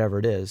 whatever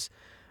it is,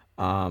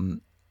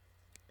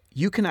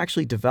 you can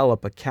actually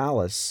develop a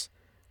callus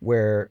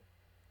where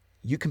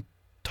you can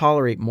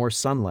tolerate more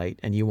sunlight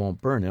and you won't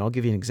burn. And I'll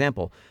give you an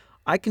example.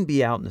 I can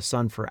be out in the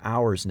sun for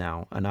hours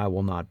now and I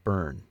will not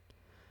burn.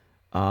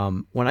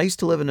 When I used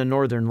to live in a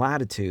northern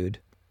latitude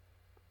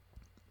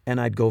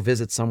and I'd go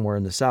visit somewhere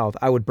in the south,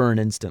 I would burn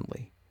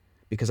instantly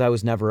because I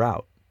was never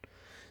out.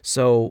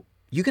 So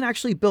you can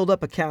actually build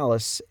up a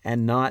callus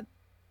and not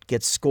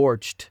get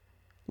scorched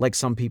like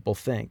some people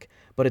think.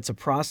 But it's a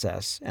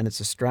process and it's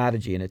a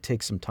strategy and it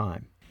takes some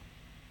time.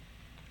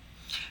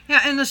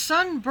 Yeah, and the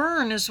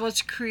sunburn is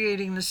what's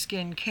creating the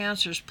skin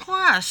cancers.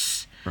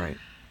 Plus, Right.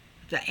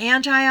 the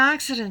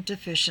antioxidant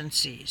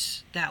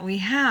deficiencies that we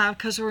have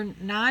because we're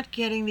not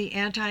getting the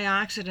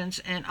antioxidants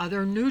and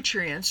other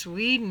nutrients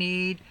we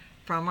need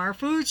from our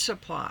food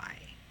supply.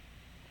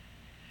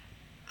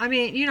 I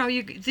mean,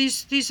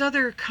 these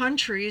other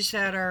countries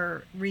that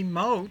are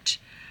remote,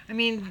 I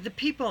mean, the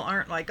people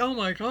aren't like, oh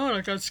my God,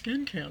 I got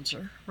skin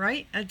cancer,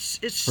 right?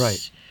 It's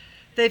Right.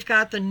 They've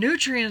got the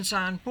nutrients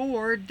on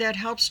board that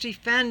helps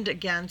defend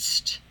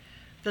against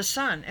the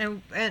sun.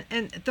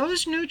 And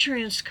those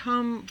nutrients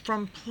come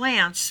from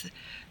plants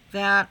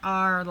that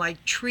are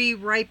like tree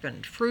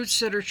ripened, fruits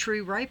that are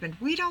tree ripened.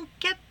 We don't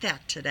get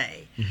that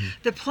today. Mm-hmm.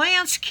 The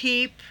plants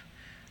keep,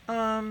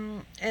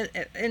 in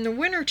the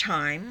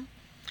wintertime,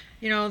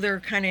 they're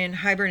kind of in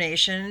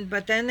hibernation,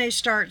 but then they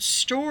start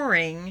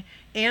storing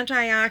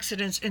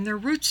antioxidants in their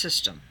root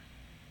system.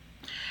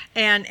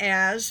 And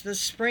as the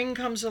spring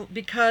comes,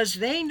 because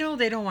they know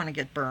they don't want to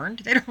get burned,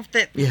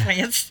 the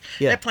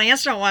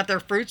plants don't want their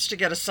fruits to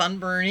get a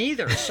sunburn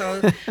either.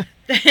 So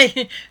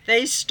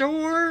they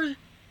store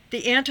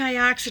the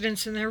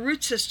antioxidants in their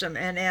root system.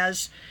 And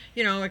as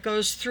it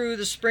goes through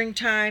the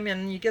springtime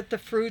and you get the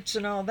fruits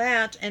and all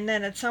that, and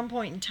then at some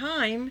point in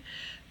time,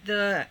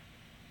 the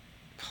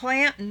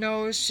plant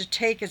knows to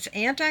take its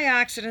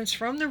antioxidants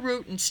from the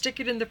root and stick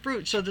it in the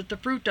fruit so that the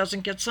fruit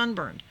doesn't get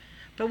sunburned.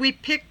 But we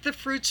pick the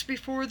fruits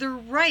before they're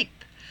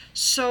ripe,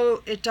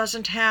 so it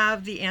doesn't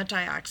have the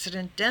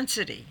antioxidant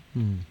density.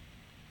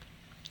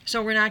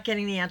 So we're not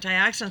getting the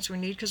antioxidants we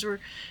need because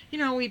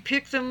we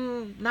pick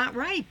them not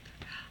ripe.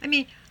 I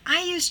mean,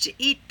 I used to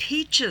eat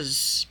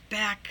peaches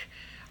back,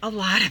 a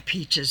lot of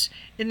peaches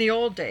in the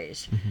old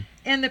days. Mm-hmm.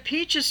 And the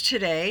peaches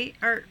today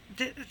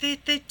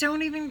they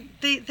don't even,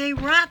 they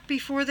rot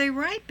before they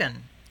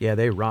ripen. Yeah,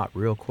 they rot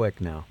real quick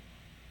now.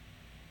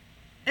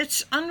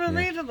 It's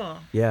unbelievable.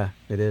 Yeah,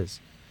 it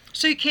is.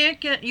 So you can't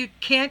get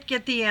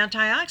the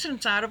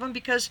antioxidants out of them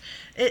because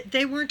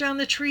they weren't on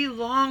the tree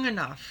long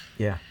enough.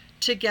 Yeah.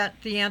 To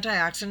get the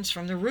antioxidants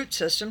from the root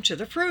system to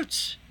the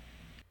fruits.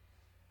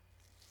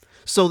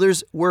 So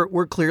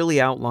we're clearly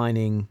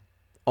outlining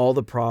all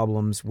the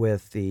problems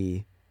with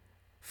the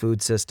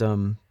food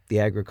system, the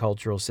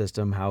agricultural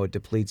system, how it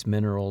depletes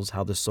minerals,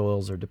 how the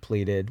soils are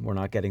depleted, we're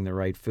not getting the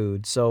right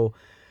food. So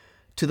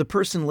to the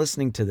person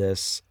listening to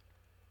this,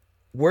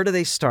 where do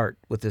they start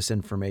with this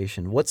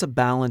information? What's a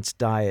balanced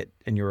diet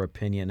in your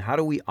opinion? How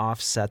do we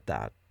offset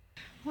that?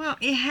 Well,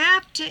 you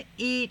have to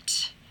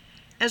eat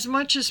as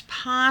much as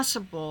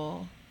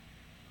possible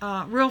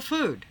real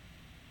food.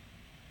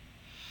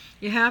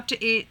 You have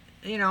to eat,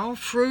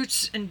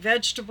 fruits and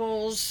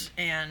vegetables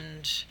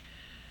and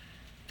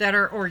that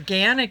are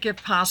organic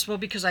if possible,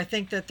 because I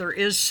think that there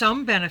is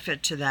some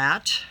benefit to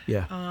that.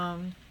 Yeah.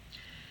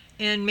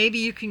 And maybe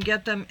you can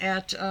get them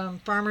at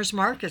farmers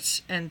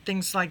markets and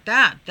things like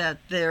that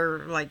they're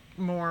like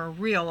more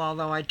real,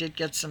 although I did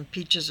get some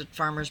peaches at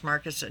farmers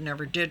markets that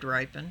never did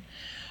ripen.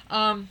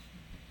 And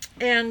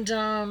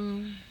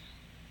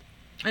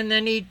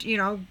then eat,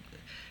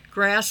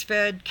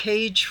 grass-fed,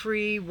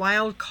 cage-free,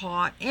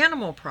 wild-caught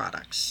animal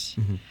products.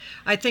 Mm-hmm.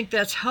 I think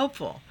that's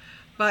helpful.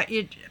 But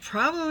you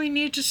probably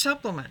need to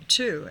supplement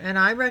too. And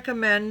I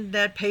recommend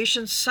that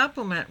patients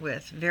supplement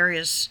with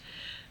various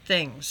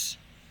things.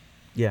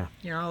 Yeah.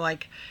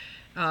 Like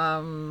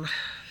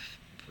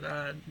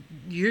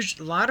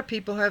usually, a lot of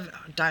people have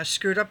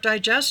screwed up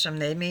digestion.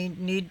 They may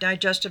need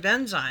digestive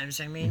enzymes.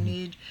 They may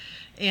need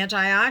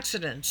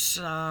antioxidants,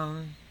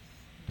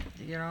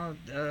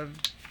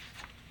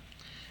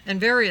 and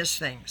various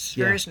things.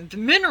 Yeah.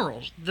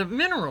 The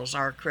minerals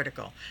are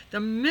critical. The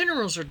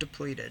minerals are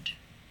depleted.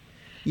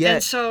 Yeah.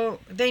 And so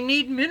they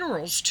need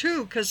minerals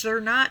too, because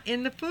they're not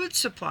in the food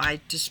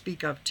supply to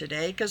speak of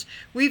today, because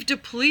we've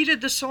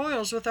depleted the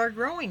soils with our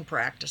growing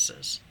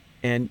practices.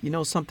 And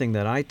something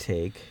that I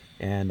take,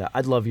 and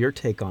I'd love your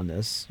take on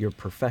this, your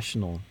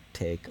professional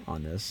take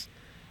on this.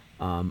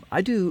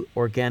 I do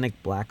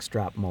organic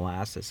blackstrap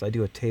molasses. I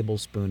do a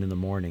tablespoon in the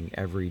morning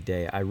every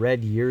day. I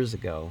read years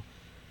ago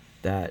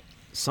that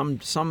some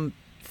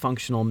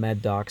functional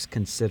med docs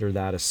consider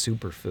that a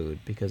superfood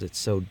because it's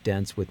so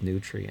dense with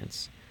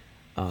nutrients.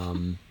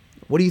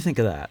 What do you think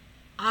of that?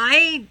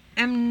 I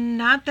am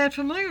not that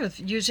familiar with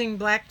using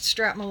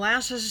blackstrap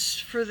molasses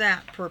for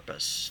that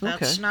purpose.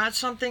 That's not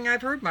something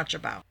I've heard much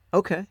about.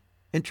 Okay,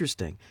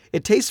 interesting.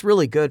 It tastes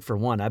really good for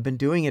one. I've been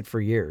doing it for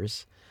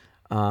years,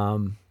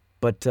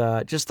 but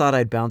just thought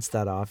I'd bounce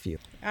that off you.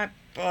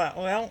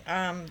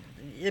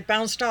 It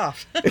bounced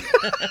off.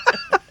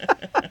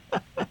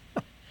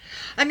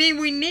 I mean,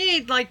 we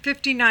need like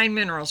 59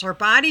 minerals. Our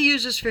body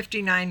uses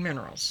 59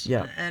 minerals.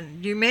 Yeah.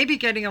 And you may be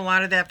getting a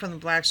lot of that from the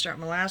blackstrap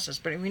molasses,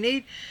 but we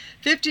need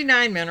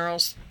 59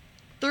 minerals,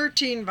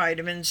 13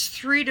 vitamins,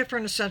 3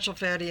 different essential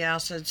fatty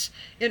acids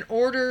in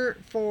order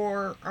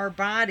for our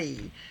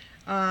body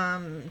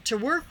to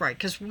work right,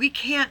 because we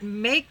can't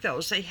make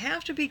those. They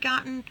have to be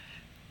gotten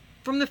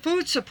from the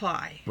food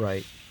supply.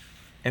 Right.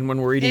 And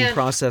when we're eating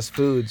processed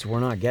foods, we're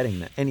not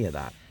getting any of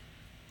that.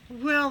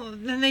 Well,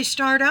 then they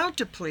start out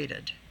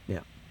depleted.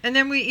 Yeah. And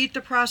then we eat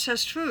the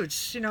processed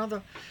foods, and I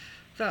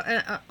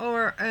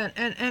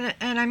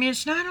mean,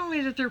 it's not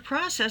only that they're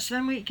processed,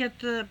 then we get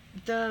the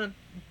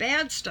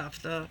bad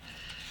stuff, the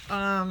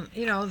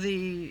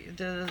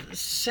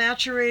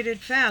saturated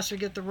fats. We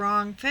get the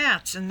wrong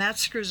fats, and that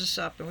screws us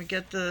up, and we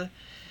get the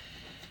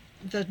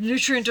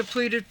nutrient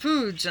depleted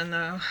foods and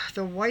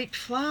the white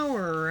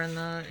flour and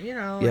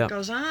it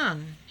goes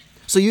on.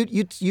 So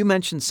you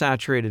mentioned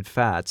saturated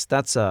fats.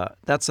 That's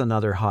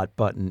another hot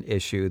button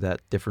issue that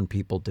different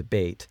people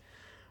debate.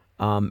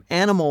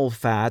 Animal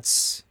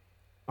fats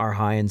are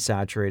high in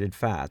saturated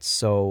fats.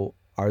 So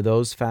are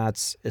those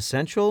fats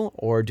essential,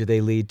 or do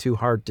they lead to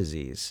heart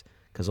disease?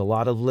 Because a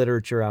lot of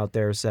literature out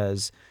there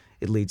says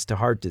it leads to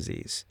heart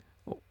disease.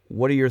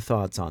 What are your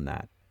thoughts on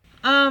that?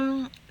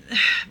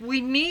 We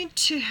need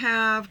to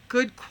have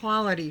good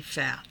quality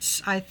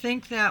fats. I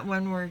think that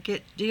when we're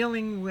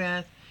dealing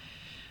with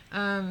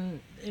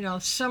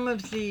some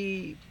of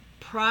the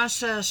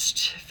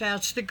processed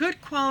fats, the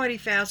good quality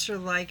fats are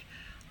like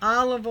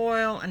olive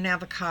oil and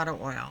avocado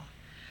oil.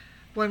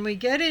 When we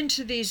get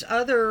into these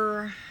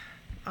other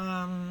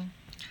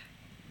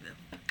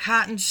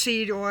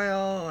cottonseed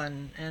oil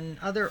and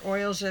other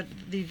oils, that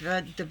the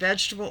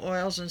vegetable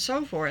oils and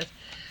so forth,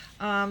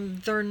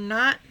 they're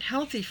not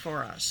healthy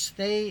for us.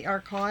 They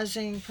are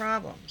causing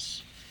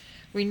problems.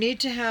 We need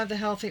to have the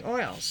healthy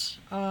oils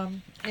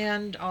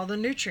and all the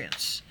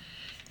nutrients.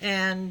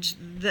 And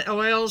the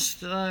oils,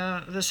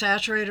 the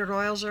saturated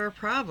oils are a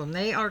problem.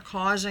 They are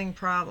causing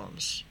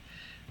problems.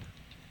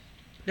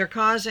 They're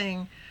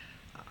causing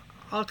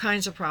all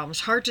kinds of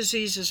problems. Heart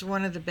disease is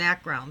one of the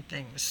background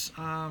things.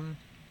 The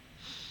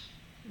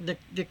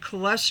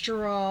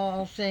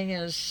cholesterol thing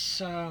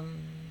is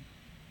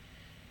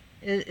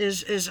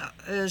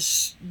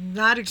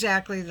not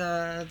exactly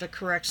the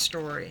correct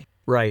story.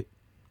 Right.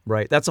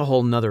 That's a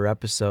whole nother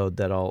episode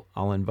that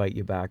I'll invite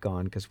you back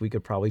on, because we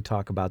could probably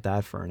talk about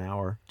that for an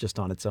hour just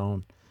on its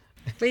own.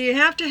 But you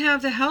have to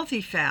have the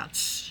healthy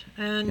fats,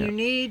 and you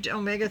need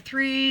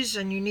omega-3s,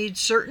 and you need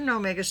certain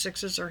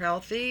omega-6s are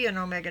healthy, and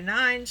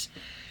omega-9s.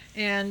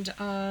 And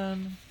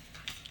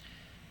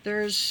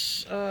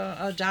there's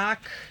a doc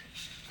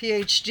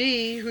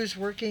PhD who's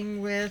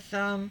working with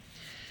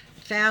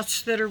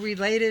fats that are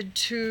related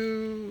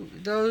to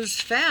those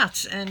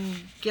fats and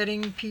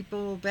getting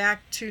people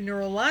back to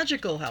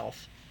neurological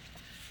health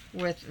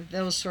with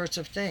those sorts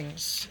of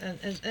things. And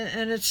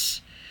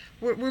it's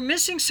we're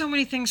missing so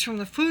many things from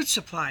the food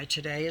supply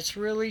today. It's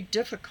really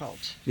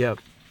difficult. Yep.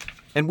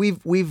 And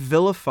we've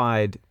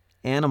vilified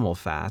animal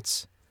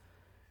fats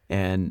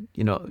and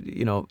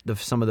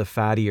some of the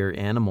fattier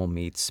animal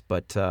meats,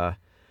 but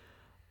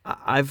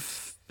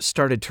I've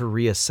started to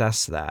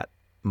reassess that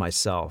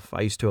myself.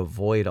 I used to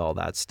avoid all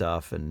that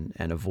stuff and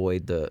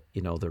avoid the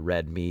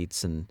red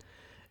meats and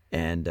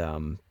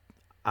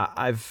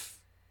I've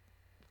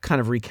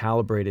kind of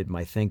recalibrated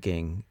my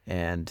thinking,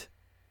 and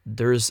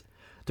there's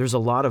a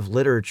lot of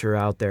literature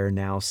out there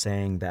now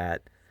saying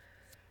that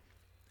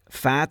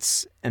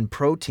fats and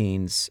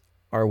proteins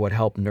are what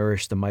help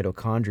nourish the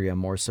mitochondria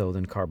more so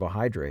than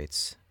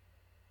carbohydrates.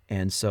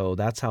 And so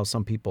that's how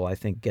some people, I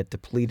think, get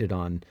depleted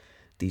on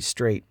these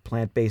straight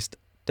plant-based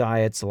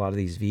diets, a lot of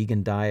these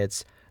vegan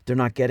diets. They're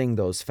not getting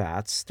those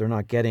fats. They're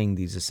not getting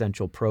these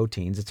essential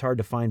proteins. It's hard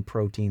to find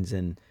proteins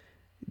in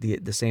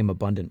the same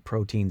abundant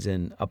proteins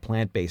in a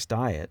plant-based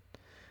diet.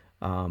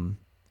 And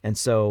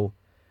so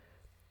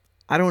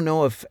I don't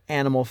know if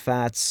animal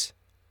fats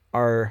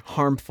are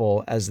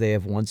harmful as they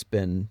have once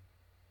been,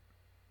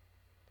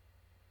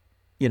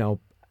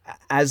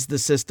 as the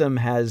system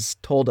has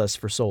told us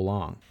for so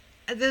long.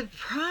 The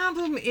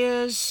problem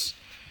is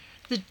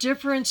the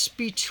difference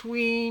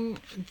between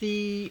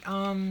the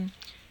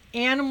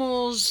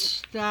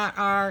animals that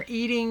are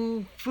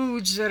eating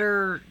foods that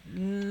are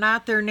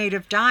not their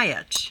native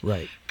diet,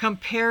 right,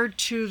 compared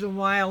to the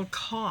wild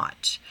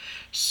caught.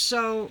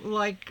 So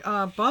like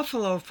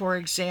buffalo, for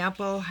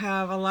example,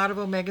 have a lot of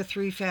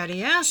omega-3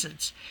 fatty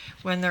acids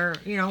when they're,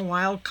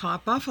 wild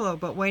caught buffalo.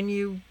 But when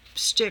you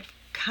stick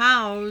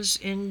cows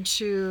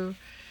into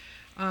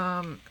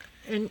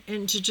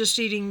just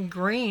eating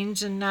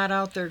grains and not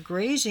out there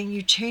grazing,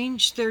 you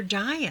change their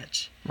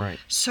diet. Right.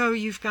 So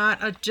you've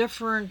got a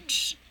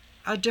different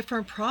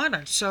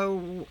product.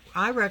 So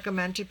I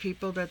recommend to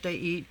people that they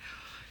eat,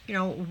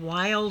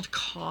 wild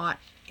caught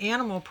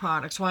animal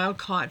products, wild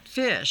caught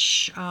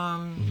fish,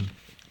 and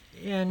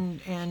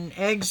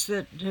eggs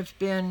that have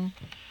been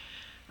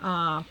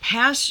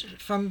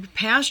from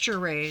pasture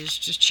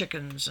raised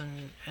chickens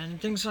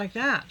and things like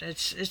that.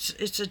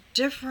 It's a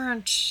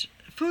different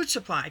food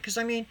supply, because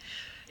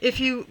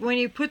when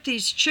you put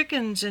these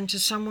chickens into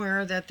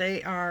somewhere that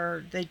they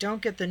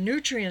don't get the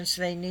nutrients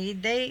they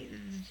need,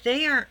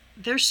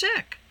 they're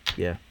sick.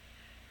 Yeah.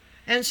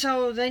 And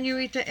so then you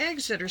eat the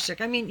eggs that are sick.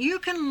 You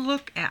can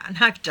look at, and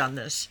I've done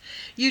this,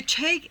 you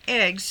take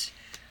eggs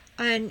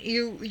and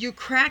you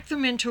crack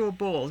them into a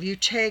bowl. You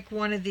take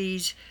one of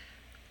these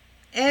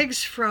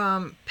eggs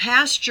from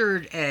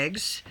pastured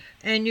eggs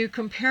and you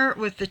compare it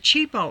with the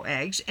cheapo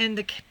eggs, and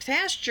the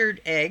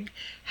pastured egg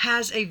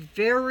has a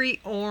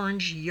very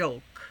orange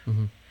yolk.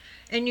 Mm-hmm.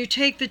 And you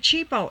take the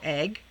cheapo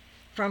egg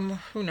from,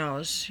 who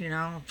knows,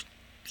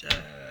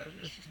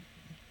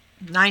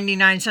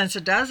 99 cents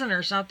a dozen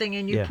or something,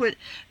 and you put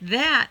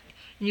that,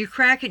 and you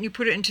crack it and you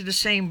put it into the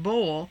same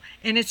bowl,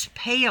 and it's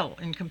pale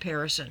in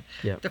comparison.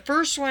 Yep. The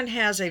first one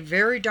has a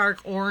very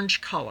dark orange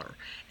color,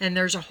 and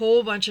there's a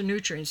whole bunch of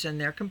nutrients in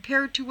there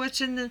compared to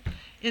what's in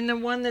the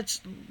one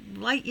that's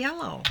light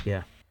yellow.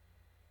 Yeah.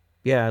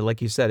 Yeah,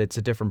 like you said, it's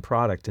a different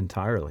product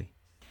entirely.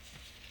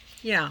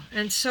 Yeah,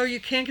 and so you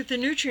can't get the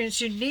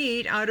nutrients you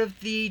need out of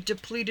the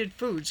depleted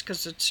foods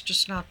because it's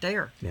just not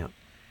there. Yeah.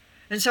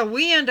 And so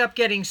we end up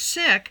getting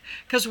sick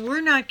because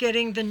we're not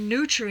getting the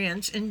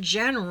nutrients in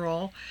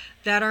general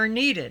that are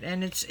needed.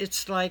 And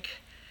it's like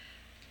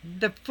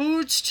the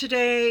foods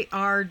today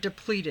are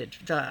depleted.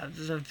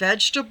 The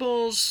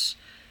vegetables,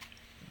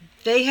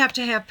 they have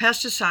to have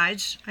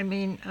pesticides.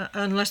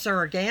 Unless they're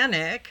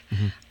organic,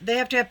 mm-hmm. They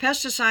have to have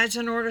pesticides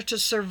in order to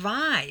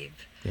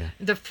survive. Yeah.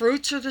 The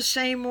fruits are the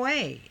same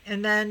way.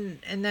 And then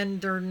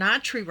they're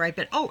not tree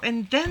ripened. Oh,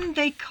 and then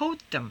they coat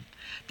them.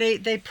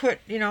 They put,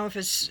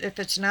 if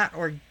it's not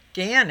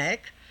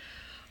organic,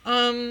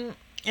 and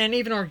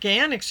even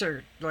organics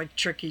are like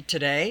tricky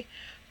today,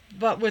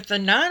 but with the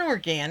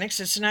non-organics,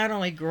 it's not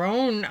only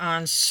grown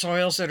on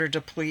soils that are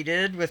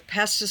depleted with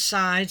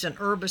pesticides and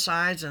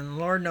herbicides and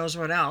Lord knows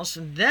what else,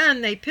 and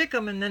then they pick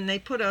them and then they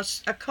put a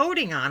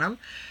coating on them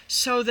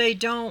so they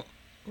don't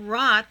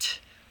rot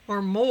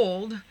or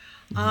mold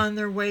mm-hmm. on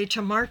their way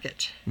to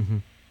market. Mm-hmm.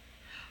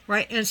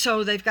 Right, and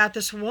so they've got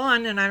this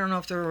one, and I don't know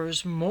if there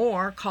was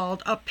more,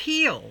 called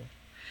Appeal.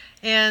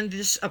 And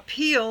this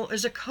Appeal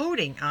is a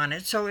coating on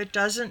it, so it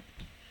doesn't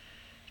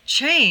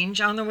change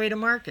on the way to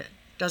market.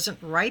 It doesn't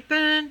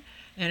ripen,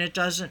 and it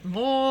doesn't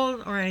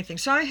mold or anything.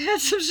 So I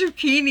had some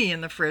zucchini in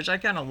the fridge. I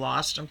kind of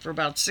lost them for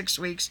about 6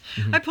 weeks.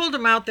 Mm-hmm. I pulled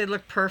them out. They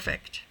looked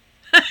perfect.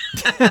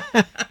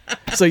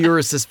 So you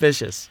were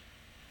suspicious?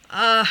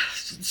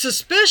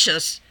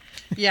 Suspicious?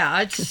 Yeah,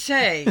 I'd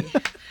say.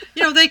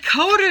 They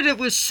coated it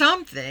with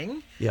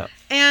something. Yeah.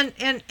 And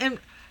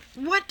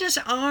what does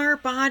our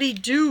body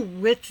do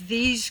with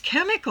these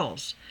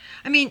chemicals?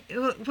 I mean,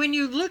 when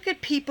you look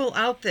at people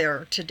out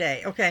there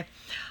today, okay,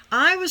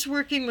 I was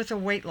working with a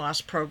weight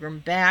loss program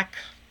back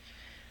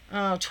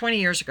 20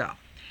 years ago.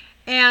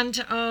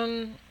 And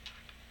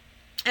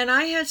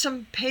I had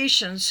some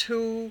patients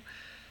who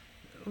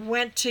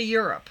went to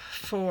Europe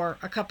for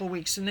a couple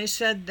weeks, and they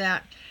said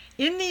that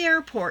in the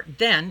airport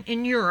then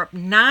in Europe,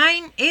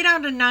 8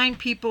 out of 9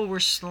 people were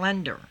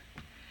slender.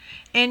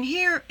 And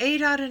here,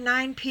 8 out of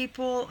 9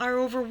 people are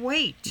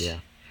overweight. Yeah.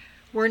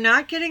 We're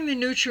not getting the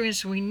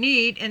nutrients we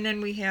need, and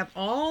then we have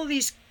all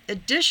these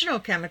additional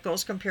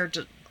chemicals compared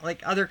to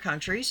like other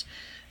countries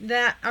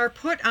that are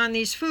put on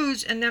these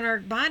foods, and then our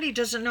body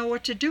doesn't know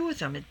what to do with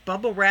them. It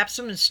bubble wraps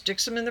them and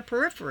sticks them in the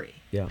periphery.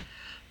 Yeah.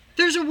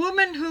 There's a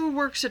woman who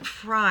works at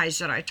Fry's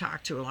that I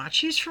talk to a lot.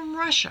 She's from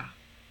Russia.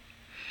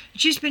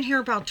 She's been here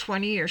about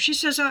 20 years. She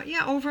says,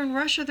 yeah, over in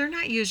Russia, they're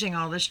not using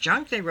all this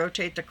junk. They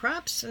rotate the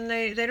crops, and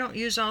they don't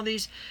use all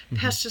these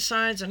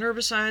pesticides and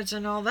herbicides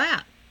and all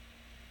that.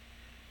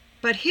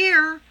 But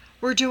here,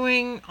 we're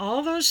doing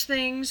all those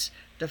things.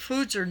 The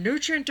foods are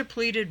nutrient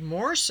depleted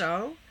more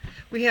so.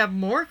 We have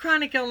more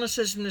chronic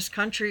illnesses in this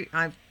country,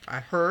 I've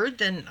heard,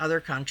 than other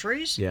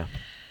countries. Yeah.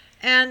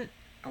 And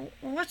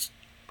what's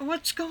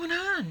going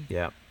on?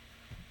 Yeah.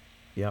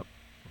 Yep.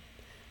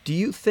 Do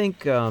you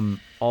think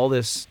all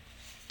this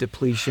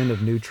depletion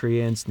of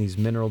nutrients and these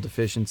mineral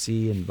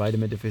deficiency and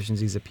vitamin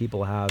deficiencies that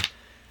people have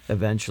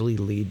eventually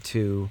lead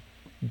to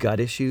gut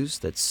issues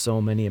that so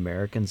many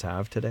Americans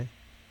have today?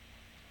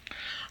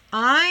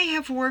 I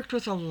have worked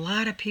with a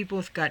lot of people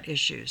with gut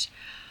issues.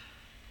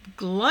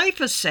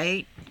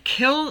 Glyphosate,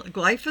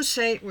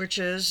 which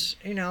is,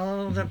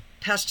 the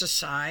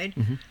pesticide,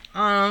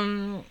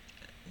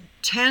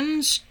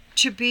 tends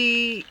to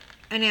be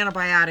an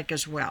antibiotic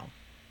as well.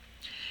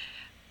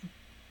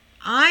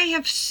 I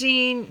have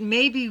seen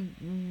maybe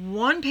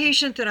one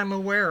patient that I'm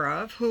aware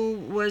of who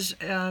was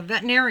a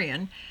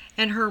veterinarian,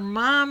 and her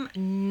mom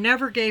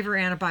never gave her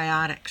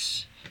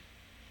antibiotics.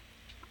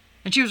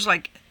 And she was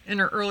like in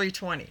her early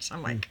 20s.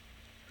 I'm like,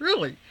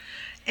 really?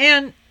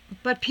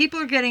 But people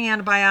are getting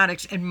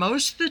antibiotics, and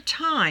most of the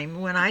time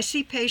when I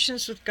see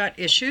patients with gut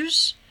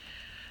issues,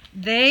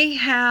 they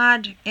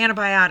had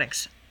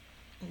antibiotics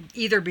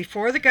either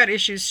before the gut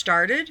issues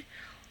started,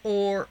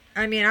 or,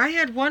 I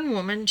had one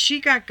woman, she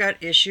got gut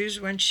issues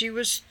when she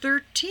was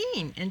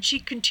 13, and she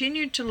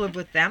continued to live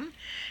with them,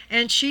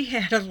 and she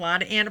had a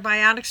lot of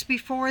antibiotics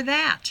before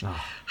that.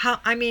 Oh.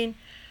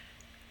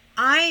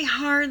 I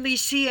hardly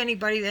see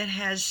anybody that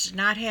has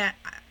not had,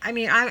 I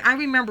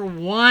remember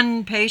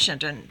one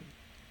patient in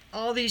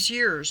all these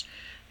years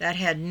that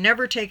had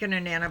never taken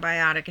an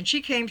antibiotic, and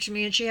she came to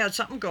me and she had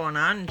something going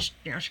on, and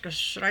she goes,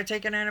 should I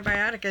take an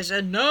antibiotic? I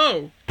said,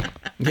 no.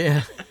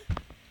 Yeah.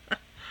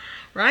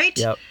 Right?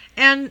 Yep.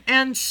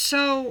 And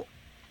so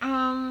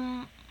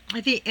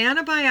the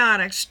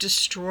antibiotics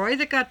destroy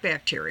the gut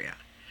bacteria,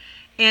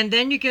 and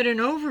then you get an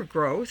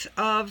overgrowth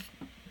of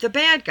the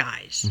bad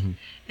guys. Mm-hmm.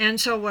 And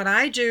so what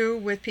I do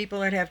with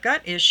people that have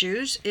gut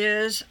issues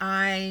is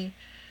I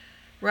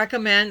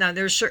recommend, now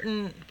there's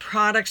certain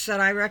products that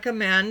I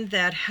recommend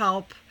that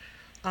help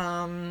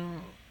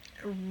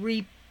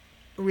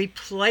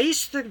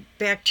replace the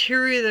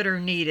bacteria that are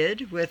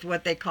needed with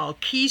what they call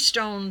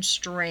keystone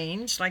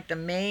strains, like the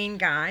main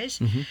guys,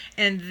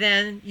 and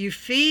then you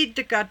feed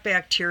the gut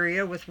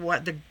bacteria with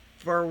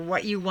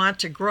what you want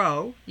to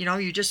grow.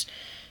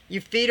 You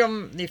feed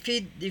them, you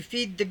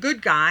feed the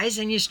good guys,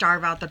 and you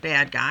starve out the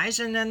bad guys.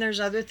 And then there's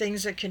other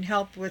things that can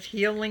help with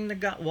healing the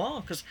gut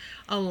wall, because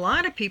a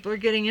lot of people are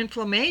getting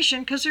inflammation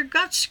because their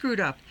gut's screwed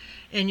up,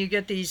 and you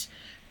get these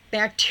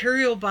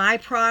bacterial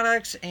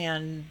byproducts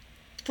and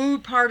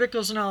food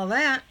particles and all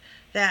that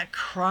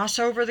cross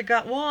over the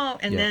gut wall,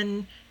 and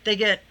then they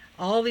get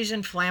all these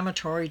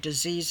inflammatory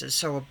diseases.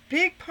 So a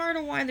big part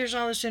of why there's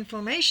all this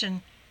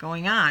inflammation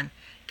going on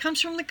comes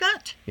from the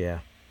gut. Yeah.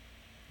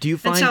 Do you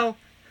find... And so,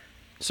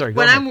 sorry,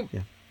 go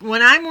ahead.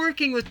 When I'm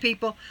working with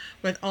people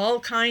with all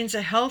kinds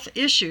of health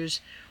issues,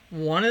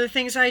 one of the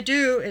things I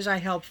do is I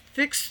help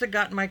fix the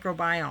gut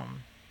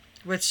microbiome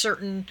with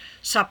certain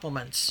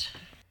supplements.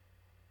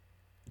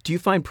 Do you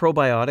find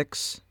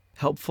probiotics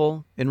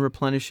helpful in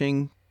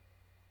replenishing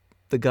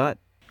the gut?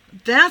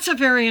 That's a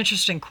very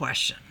interesting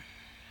question,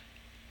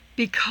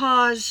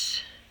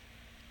 because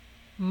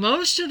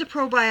most of the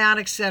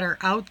probiotics that are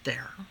out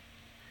there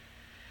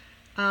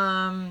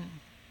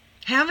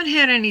haven't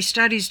had any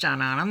studies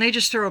done on them. They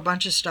just throw a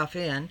bunch of stuff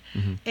in,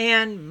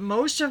 and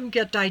most of them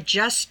get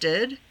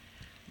digested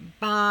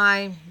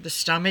by the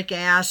stomach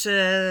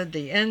acid,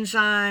 the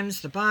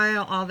enzymes, the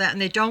bile, all that,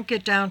 and they don't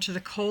get down to the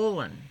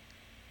colon.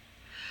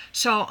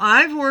 So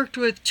I've worked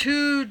with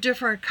 2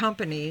 different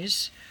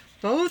companies,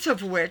 both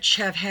of which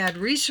have had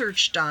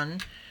research done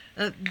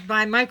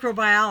by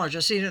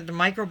microbiologists. Either the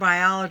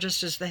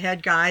microbiologist is the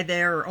head guy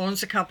there or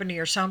owns the company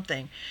or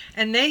something.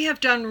 And they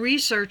have done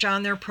research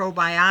on their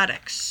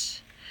probiotics.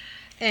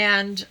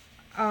 And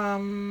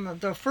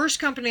the first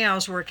company I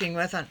was working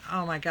with, and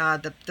oh my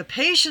God, the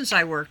patients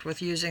I worked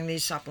with using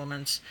these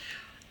supplements,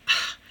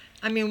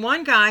 I mean,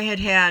 one guy had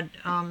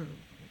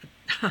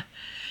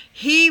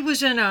he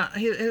was a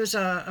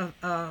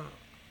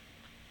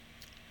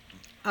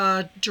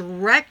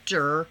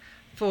director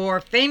for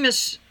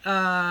famous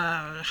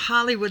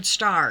Hollywood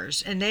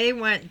stars, and they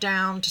went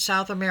down to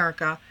South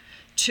America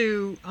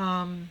to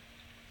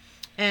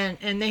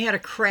and they had a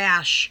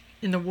crash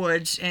in the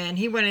woods, and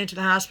he went into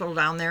the hospital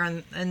down there,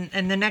 and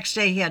the next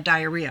day he had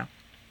diarrhea.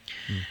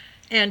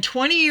 And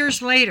 20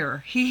 years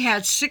later, he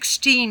had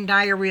 16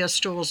 diarrhea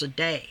stools a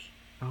day.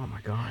 Oh my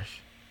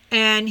gosh.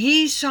 And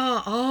he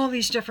saw all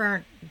these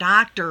different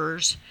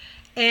doctors,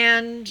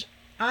 and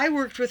I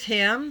worked with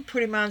him,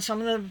 put him on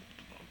some of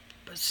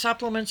the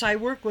supplements I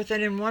work with,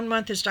 and in 1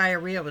 month his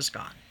diarrhea was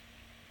gone.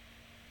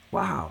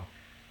 Wow.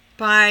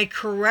 By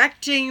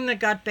correcting the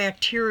gut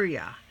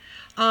bacteria.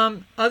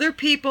 Other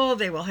people,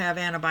 they will have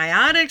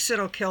antibiotics.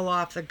 It'll kill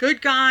off the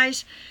good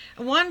guys.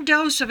 One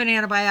dose of an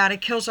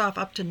antibiotic kills off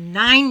up to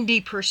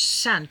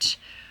 90%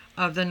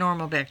 of the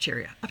normal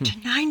bacteria. Up to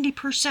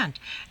 90%.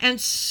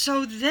 And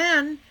so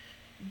then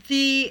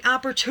the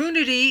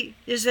opportunity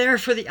is there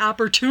for the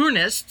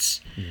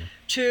opportunists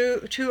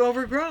to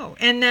overgrow.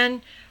 And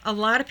then a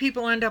lot of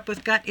people end up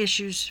with gut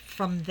issues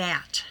from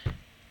that.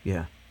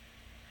 Yeah.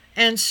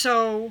 And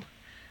so,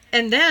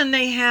 and then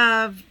they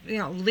have,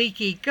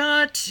 leaky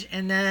gut,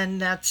 and then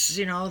that's,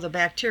 the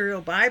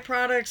bacterial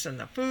byproducts and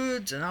the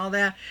foods and all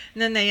that.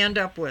 And then they end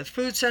up with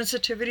food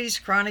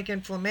sensitivities, chronic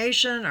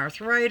inflammation,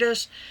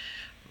 arthritis,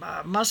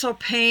 muscle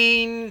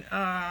pain,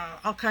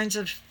 all kinds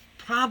of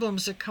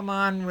problems that come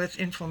on with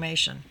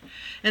inflammation.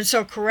 And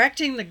so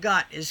correcting the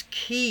gut is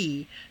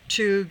key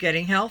to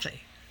getting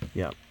healthy.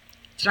 Yeah.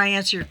 Did I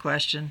answer your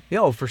question?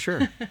 Yeah, for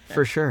sure.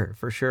 For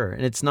sure.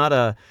 And it's not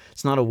a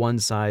one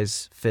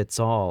size fits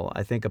all.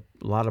 I think a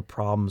lot of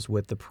problems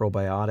with the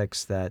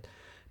probiotics that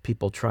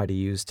people try to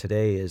use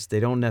today is they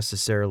don't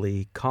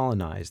necessarily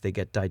colonize. They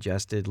get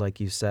digested,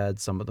 like you said.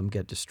 Some of them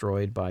get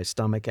destroyed by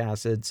stomach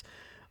acids.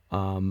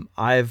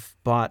 I've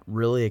bought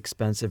really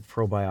expensive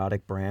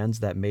probiotic brands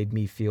that made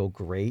me feel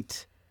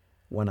great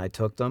when I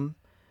took them.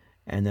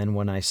 And then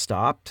when I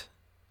stopped,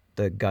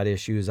 the gut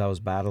issues I was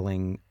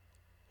battling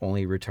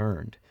only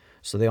returned.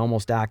 So they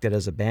almost acted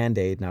as a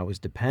Band-Aid, and I was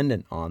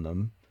dependent on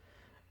them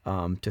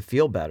to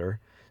feel better.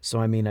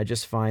 So, I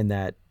just find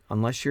that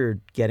unless you're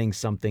getting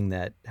something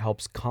that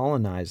helps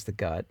colonize the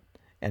gut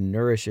and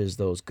nourishes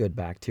those good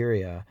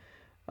bacteria,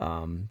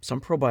 some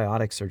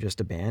probiotics are just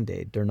a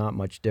Band-Aid. They're not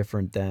much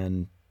different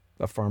than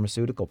a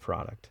pharmaceutical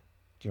product.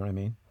 Do you know what I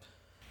mean?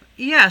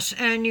 Yes,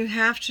 and you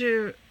have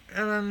to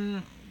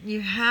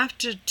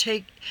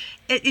take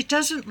it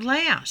doesn't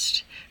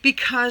last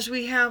because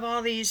we have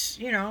all these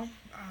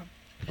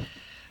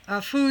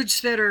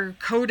foods that are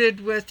coated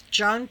with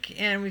junk,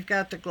 and we've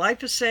got the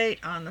glyphosate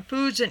on the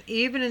foods, and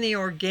even in the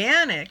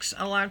organics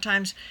a lot of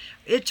times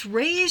it's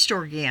raised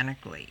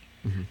organically.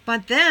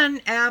 But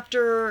then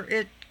after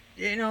it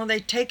they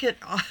take it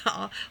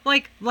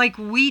like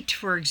wheat,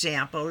 for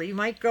example. You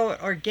might grow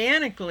it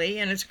organically,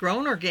 and it's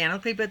grown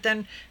organically, but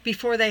then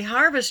before they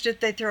harvest it,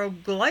 they throw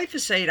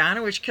glyphosate on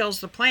it, which kills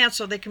the plant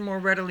so they can more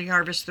readily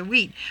harvest the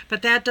wheat.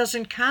 But that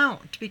doesn't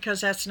count because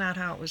that's not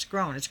how it was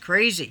grown. It's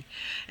crazy.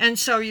 And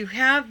so you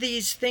have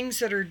these things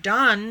that are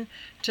done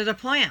to the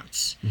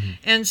plants.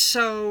 And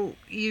so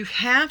you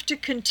have to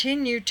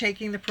continue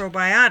taking the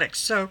probiotics.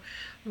 So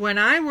when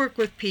I work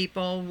with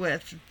people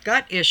with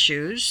gut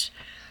issues,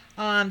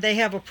 they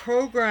have a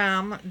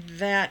program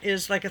that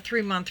is like a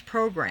 3-month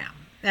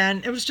program,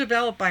 and it was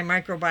developed by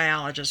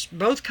microbiologists.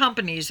 Both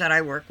companies that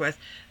I work with,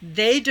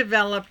 they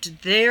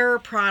developed their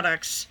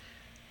products,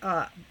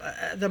 the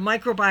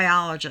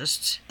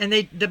microbiologists, and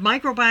the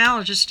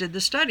microbiologists did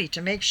the study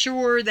to make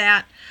sure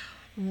that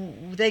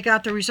they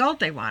got the result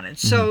they wanted.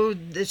 So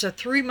it's a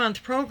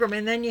 3-month program,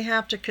 and then you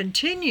have to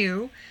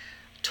continue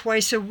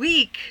twice a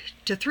week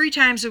to 3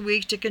 times a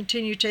week to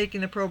continue taking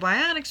the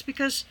probiotics,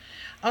 because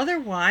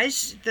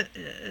otherwise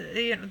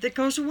that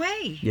goes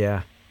away.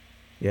 Yeah.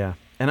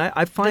 And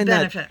I find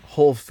that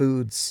whole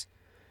foods,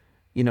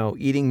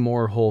 eating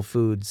more whole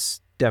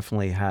foods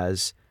definitely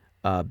has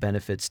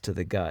benefits to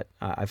the gut.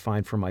 I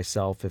find for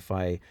myself, if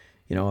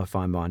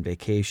I'm on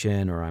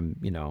vacation or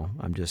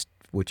I'm just,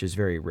 which is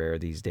very rare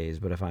these days,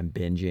 but if I'm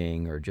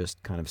binging or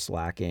just kind of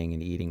slacking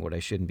and eating what I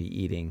shouldn't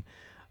be eating,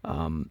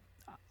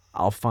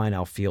 I'll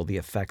feel the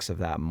effects of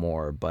that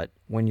more. But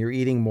when you're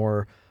eating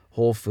more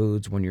whole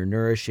foods, when you're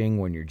nourishing,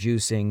 when you're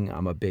juicing,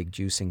 I'm a big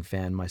juicing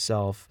fan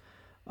myself.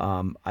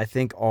 I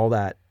think all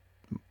that,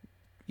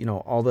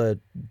 all the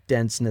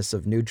denseness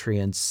of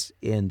nutrients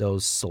in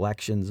those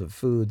selections of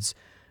foods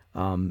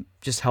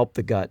just help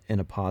the gut in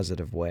a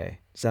positive way.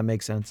 Does that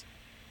make sense?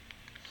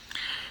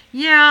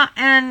 Yeah,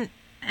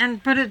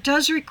 but it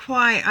does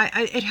require,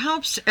 it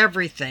helps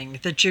everything,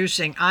 the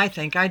juicing, I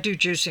think. I do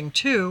juicing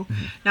too,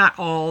 not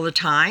all the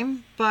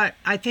time, but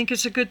I think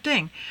it's a good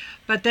thing.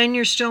 But then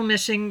you're still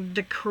missing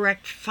the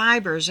correct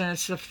fibers, and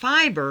it's the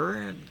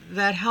fiber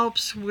that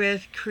helps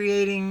with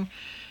creating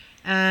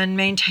and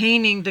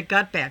maintaining the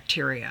gut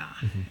bacteria.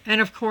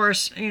 And of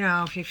course,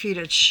 if you feed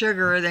it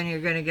sugar, then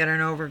you're going to get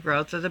an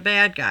overgrowth of the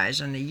bad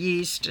guys and the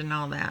yeast and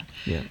all that.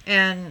 Yeah.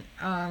 And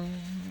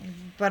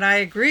but I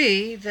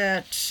agree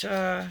that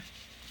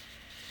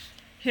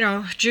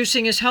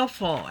juicing is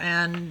helpful,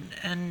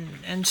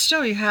 and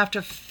still you have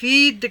to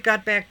feed the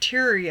gut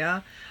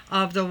bacteria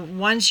of the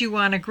ones you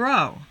want to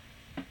grow.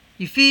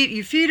 You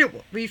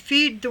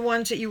feed the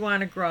ones that you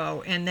want to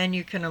grow, and then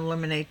you can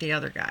eliminate the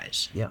other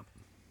guys. Yeah.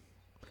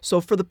 So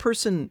for the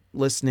person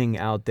listening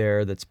out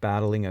there that's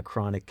battling a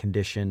chronic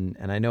condition,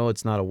 and I know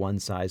it's not a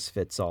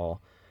one-size-fits-all,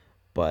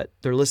 but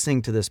they're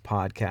listening to this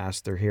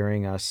podcast, they're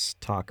hearing us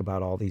talk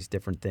about all these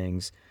different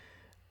things.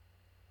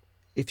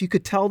 If you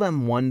could tell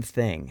them one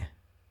thing,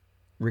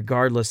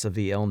 regardless of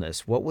the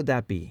illness, what would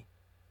that be?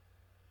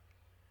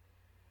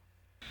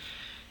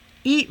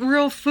 Eat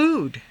real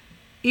food.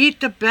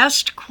 Eat the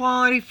best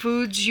quality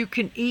foods you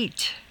can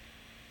eat.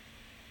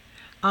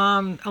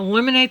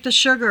 Eliminate the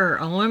sugar.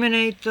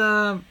 Eliminate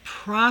the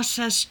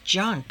processed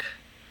junk.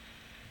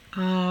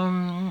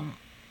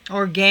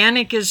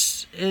 Organic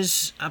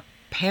is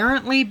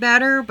apparently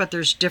better, but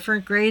there's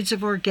different grades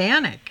of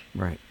organic.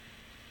 Right.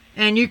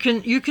 And you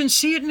can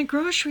see it in the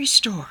grocery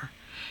store.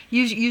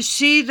 You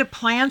see the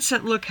plants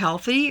that look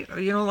healthy,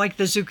 like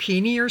the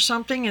zucchini or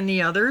something, and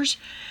the others,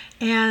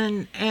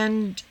 and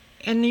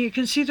you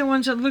can see the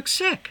ones that look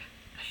sick.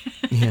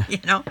 Yeah.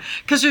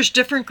 Because there's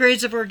different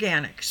grades of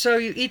organic. So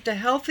you eat the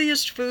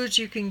healthiest foods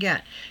you can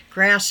get: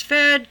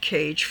 grass-fed,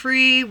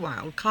 cage-free,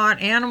 wild-caught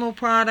animal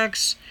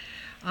products,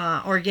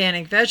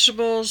 organic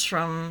vegetables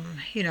from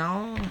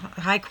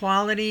high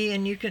quality,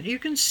 and you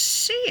can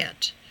see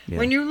it. Yeah.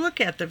 When you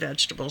look at the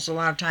vegetables, a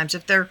lot of times,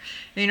 if they're,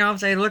 if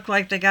they look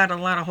like they got a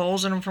lot of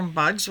holes in them from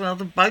bugs, well,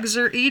 the bugs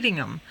are eating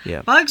them.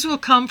 Yeah. Bugs will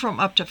come from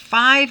up to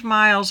 5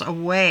 miles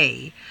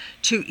away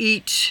to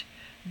eat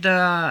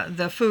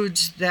the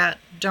foods that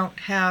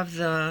don't have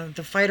the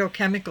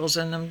phytochemicals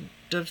in them.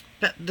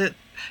 The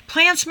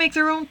plants make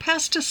their own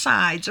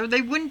pesticides, or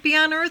they wouldn't be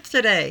on Earth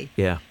today.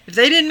 Yeah. If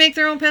they didn't make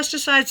their own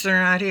pesticides,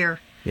 they're not here.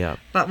 Yeah.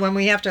 But when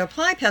we have to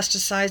apply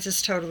pesticides,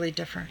 it's totally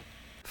different.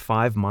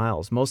 5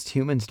 miles. Most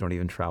humans don't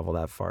even travel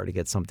that far to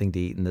get something to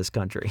eat in this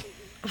country.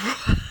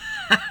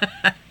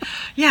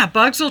 Yeah,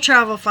 bugs will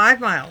travel 5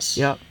 miles.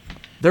 Yeah.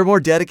 They're more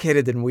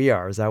dedicated than we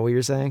are. Is that what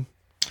you're saying?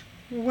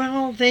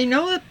 Well, they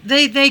know that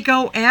they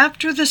go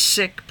after the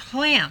sick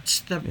plants.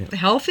 The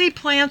healthy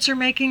plants are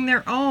making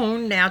their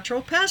own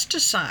natural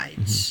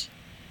pesticides,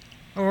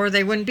 or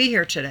they wouldn't be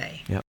here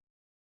today. Yep.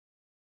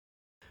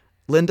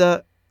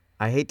 Linda,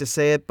 I hate to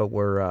say it, but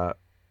we're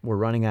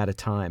running out of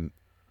time.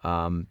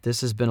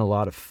 This has been a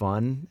lot of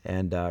fun,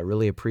 and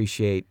really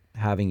appreciate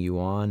having you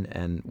on.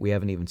 And we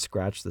haven't even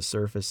scratched the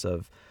surface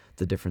of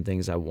the different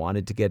things I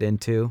wanted to get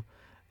into.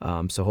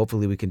 So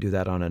hopefully we can do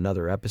that on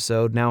another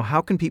episode. Now,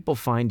 how can people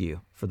find you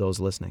for those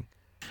listening?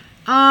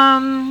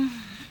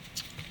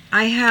 I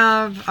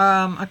have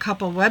a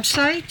couple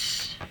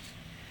websites.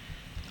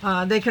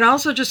 They can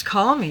also just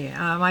call me.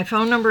 My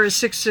phone number is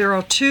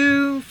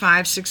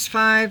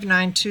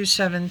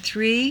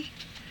 602-565-9273.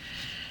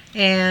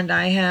 And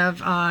I have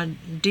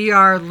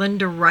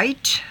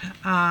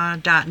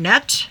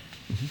drlindawright.net,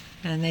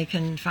 and they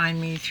can find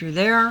me through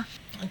there.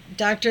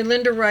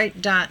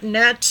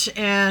 drlindawright.net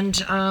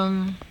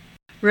and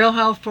Real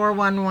Health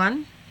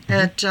 411.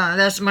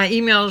 That's my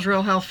email is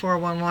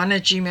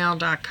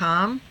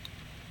realhealth411@gmail.com.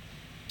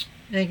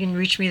 They can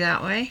reach me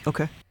that way.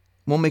 Okay.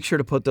 We'll make sure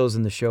to put those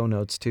in the show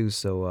notes too,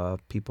 so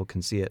people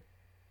can see it.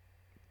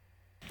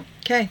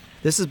 Okay.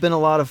 This has been a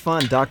lot of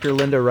fun. Dr.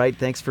 Linda Wright,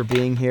 thanks for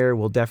being here.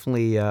 We'll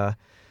definitely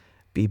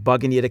be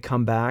bugging you to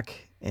come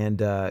back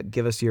and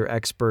give us your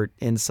expert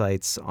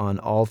insights on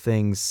all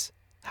things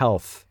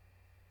health.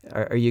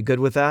 Are you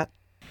good with that?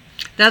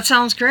 That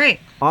sounds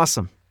great.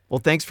 Awesome. Well,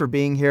 thanks for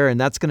being here, and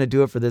that's going to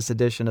do it for this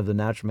edition of the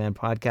Natural Man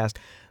Podcast.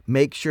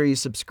 Make sure you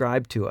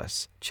subscribe to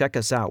us. Check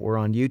us out. We're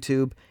on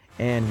YouTube,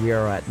 and we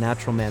are at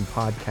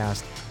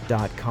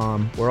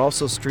naturalmanpodcast.com. We're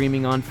also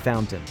streaming on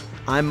Fountain.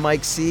 I'm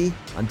Mike C.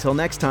 Until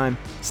next time,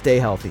 stay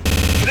healthy.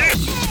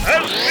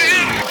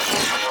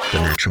 The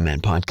Natural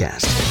Man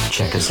Podcast.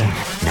 Check us out,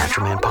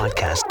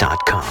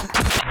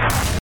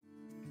 naturalmanpodcast.com.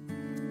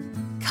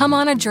 Come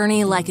on a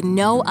journey like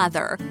no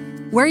other,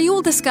 where you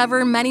will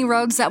discover many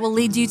roads that will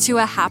lead you to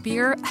a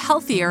happier,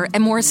 healthier,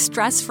 and more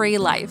stress-free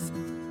life.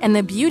 And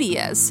the beauty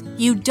is,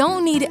 you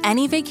don't need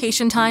any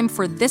vacation time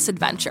for this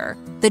adventure.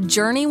 The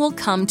journey will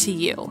come to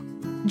you.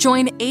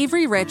 Join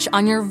Avery Rich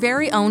on your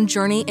very own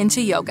journey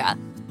into yoga.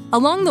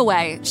 Along the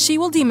way, she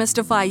will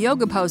demystify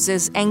yoga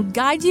poses and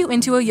guide you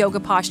into a yoga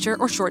posture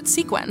or short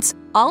sequence,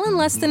 all in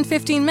less than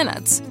 15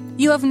 minutes.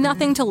 You have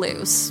nothing to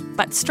lose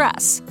but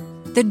stress.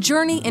 The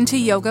Journey into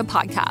Yoga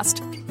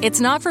podcast. It's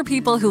not for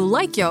people who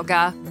like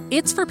yoga,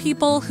 it's for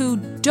people who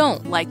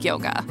don't like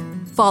yoga.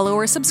 Follow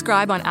or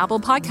subscribe on Apple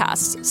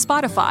Podcasts,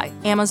 Spotify,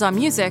 Amazon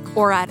Music,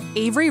 or at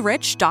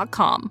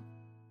averyrich.com.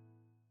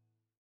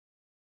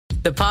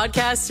 The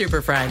Podcast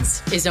Super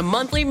Friends is a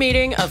monthly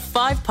meeting of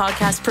 5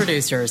 podcast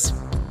producers.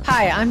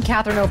 Hi, I'm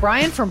Katherine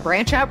O'Brien from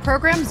Branch Out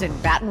Programs in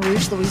Baton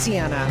Rouge,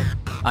 Louisiana.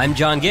 I'm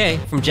John Gay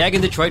from Jag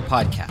and Detroit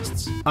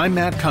Podcasts. I'm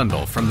Matt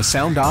Kundle from the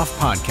Sound Off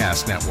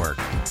Podcast Network.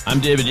 I'm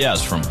David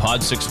Yaz from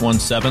Pod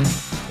 617,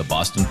 the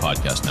Boston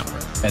Podcast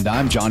Network. And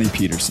I'm Johnny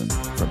Peterson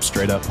from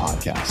Straight Up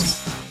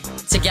Podcasts.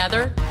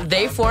 Together,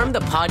 they form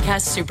the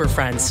Podcast Super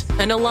Friends,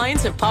 an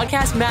alliance of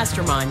podcast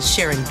masterminds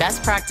sharing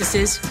best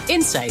practices,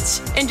 insights,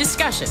 and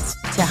discussions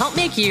to help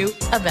make you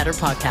a better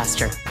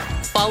podcaster.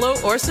 Follow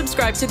or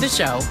subscribe to the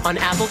show on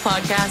Apple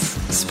Podcasts,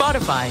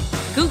 Spotify,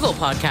 Google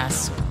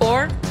Podcasts,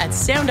 or at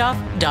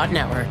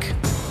soundoff.network.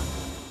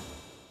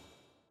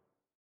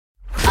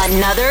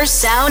 Another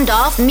Sound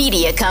Off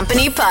Media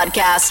Company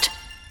podcast.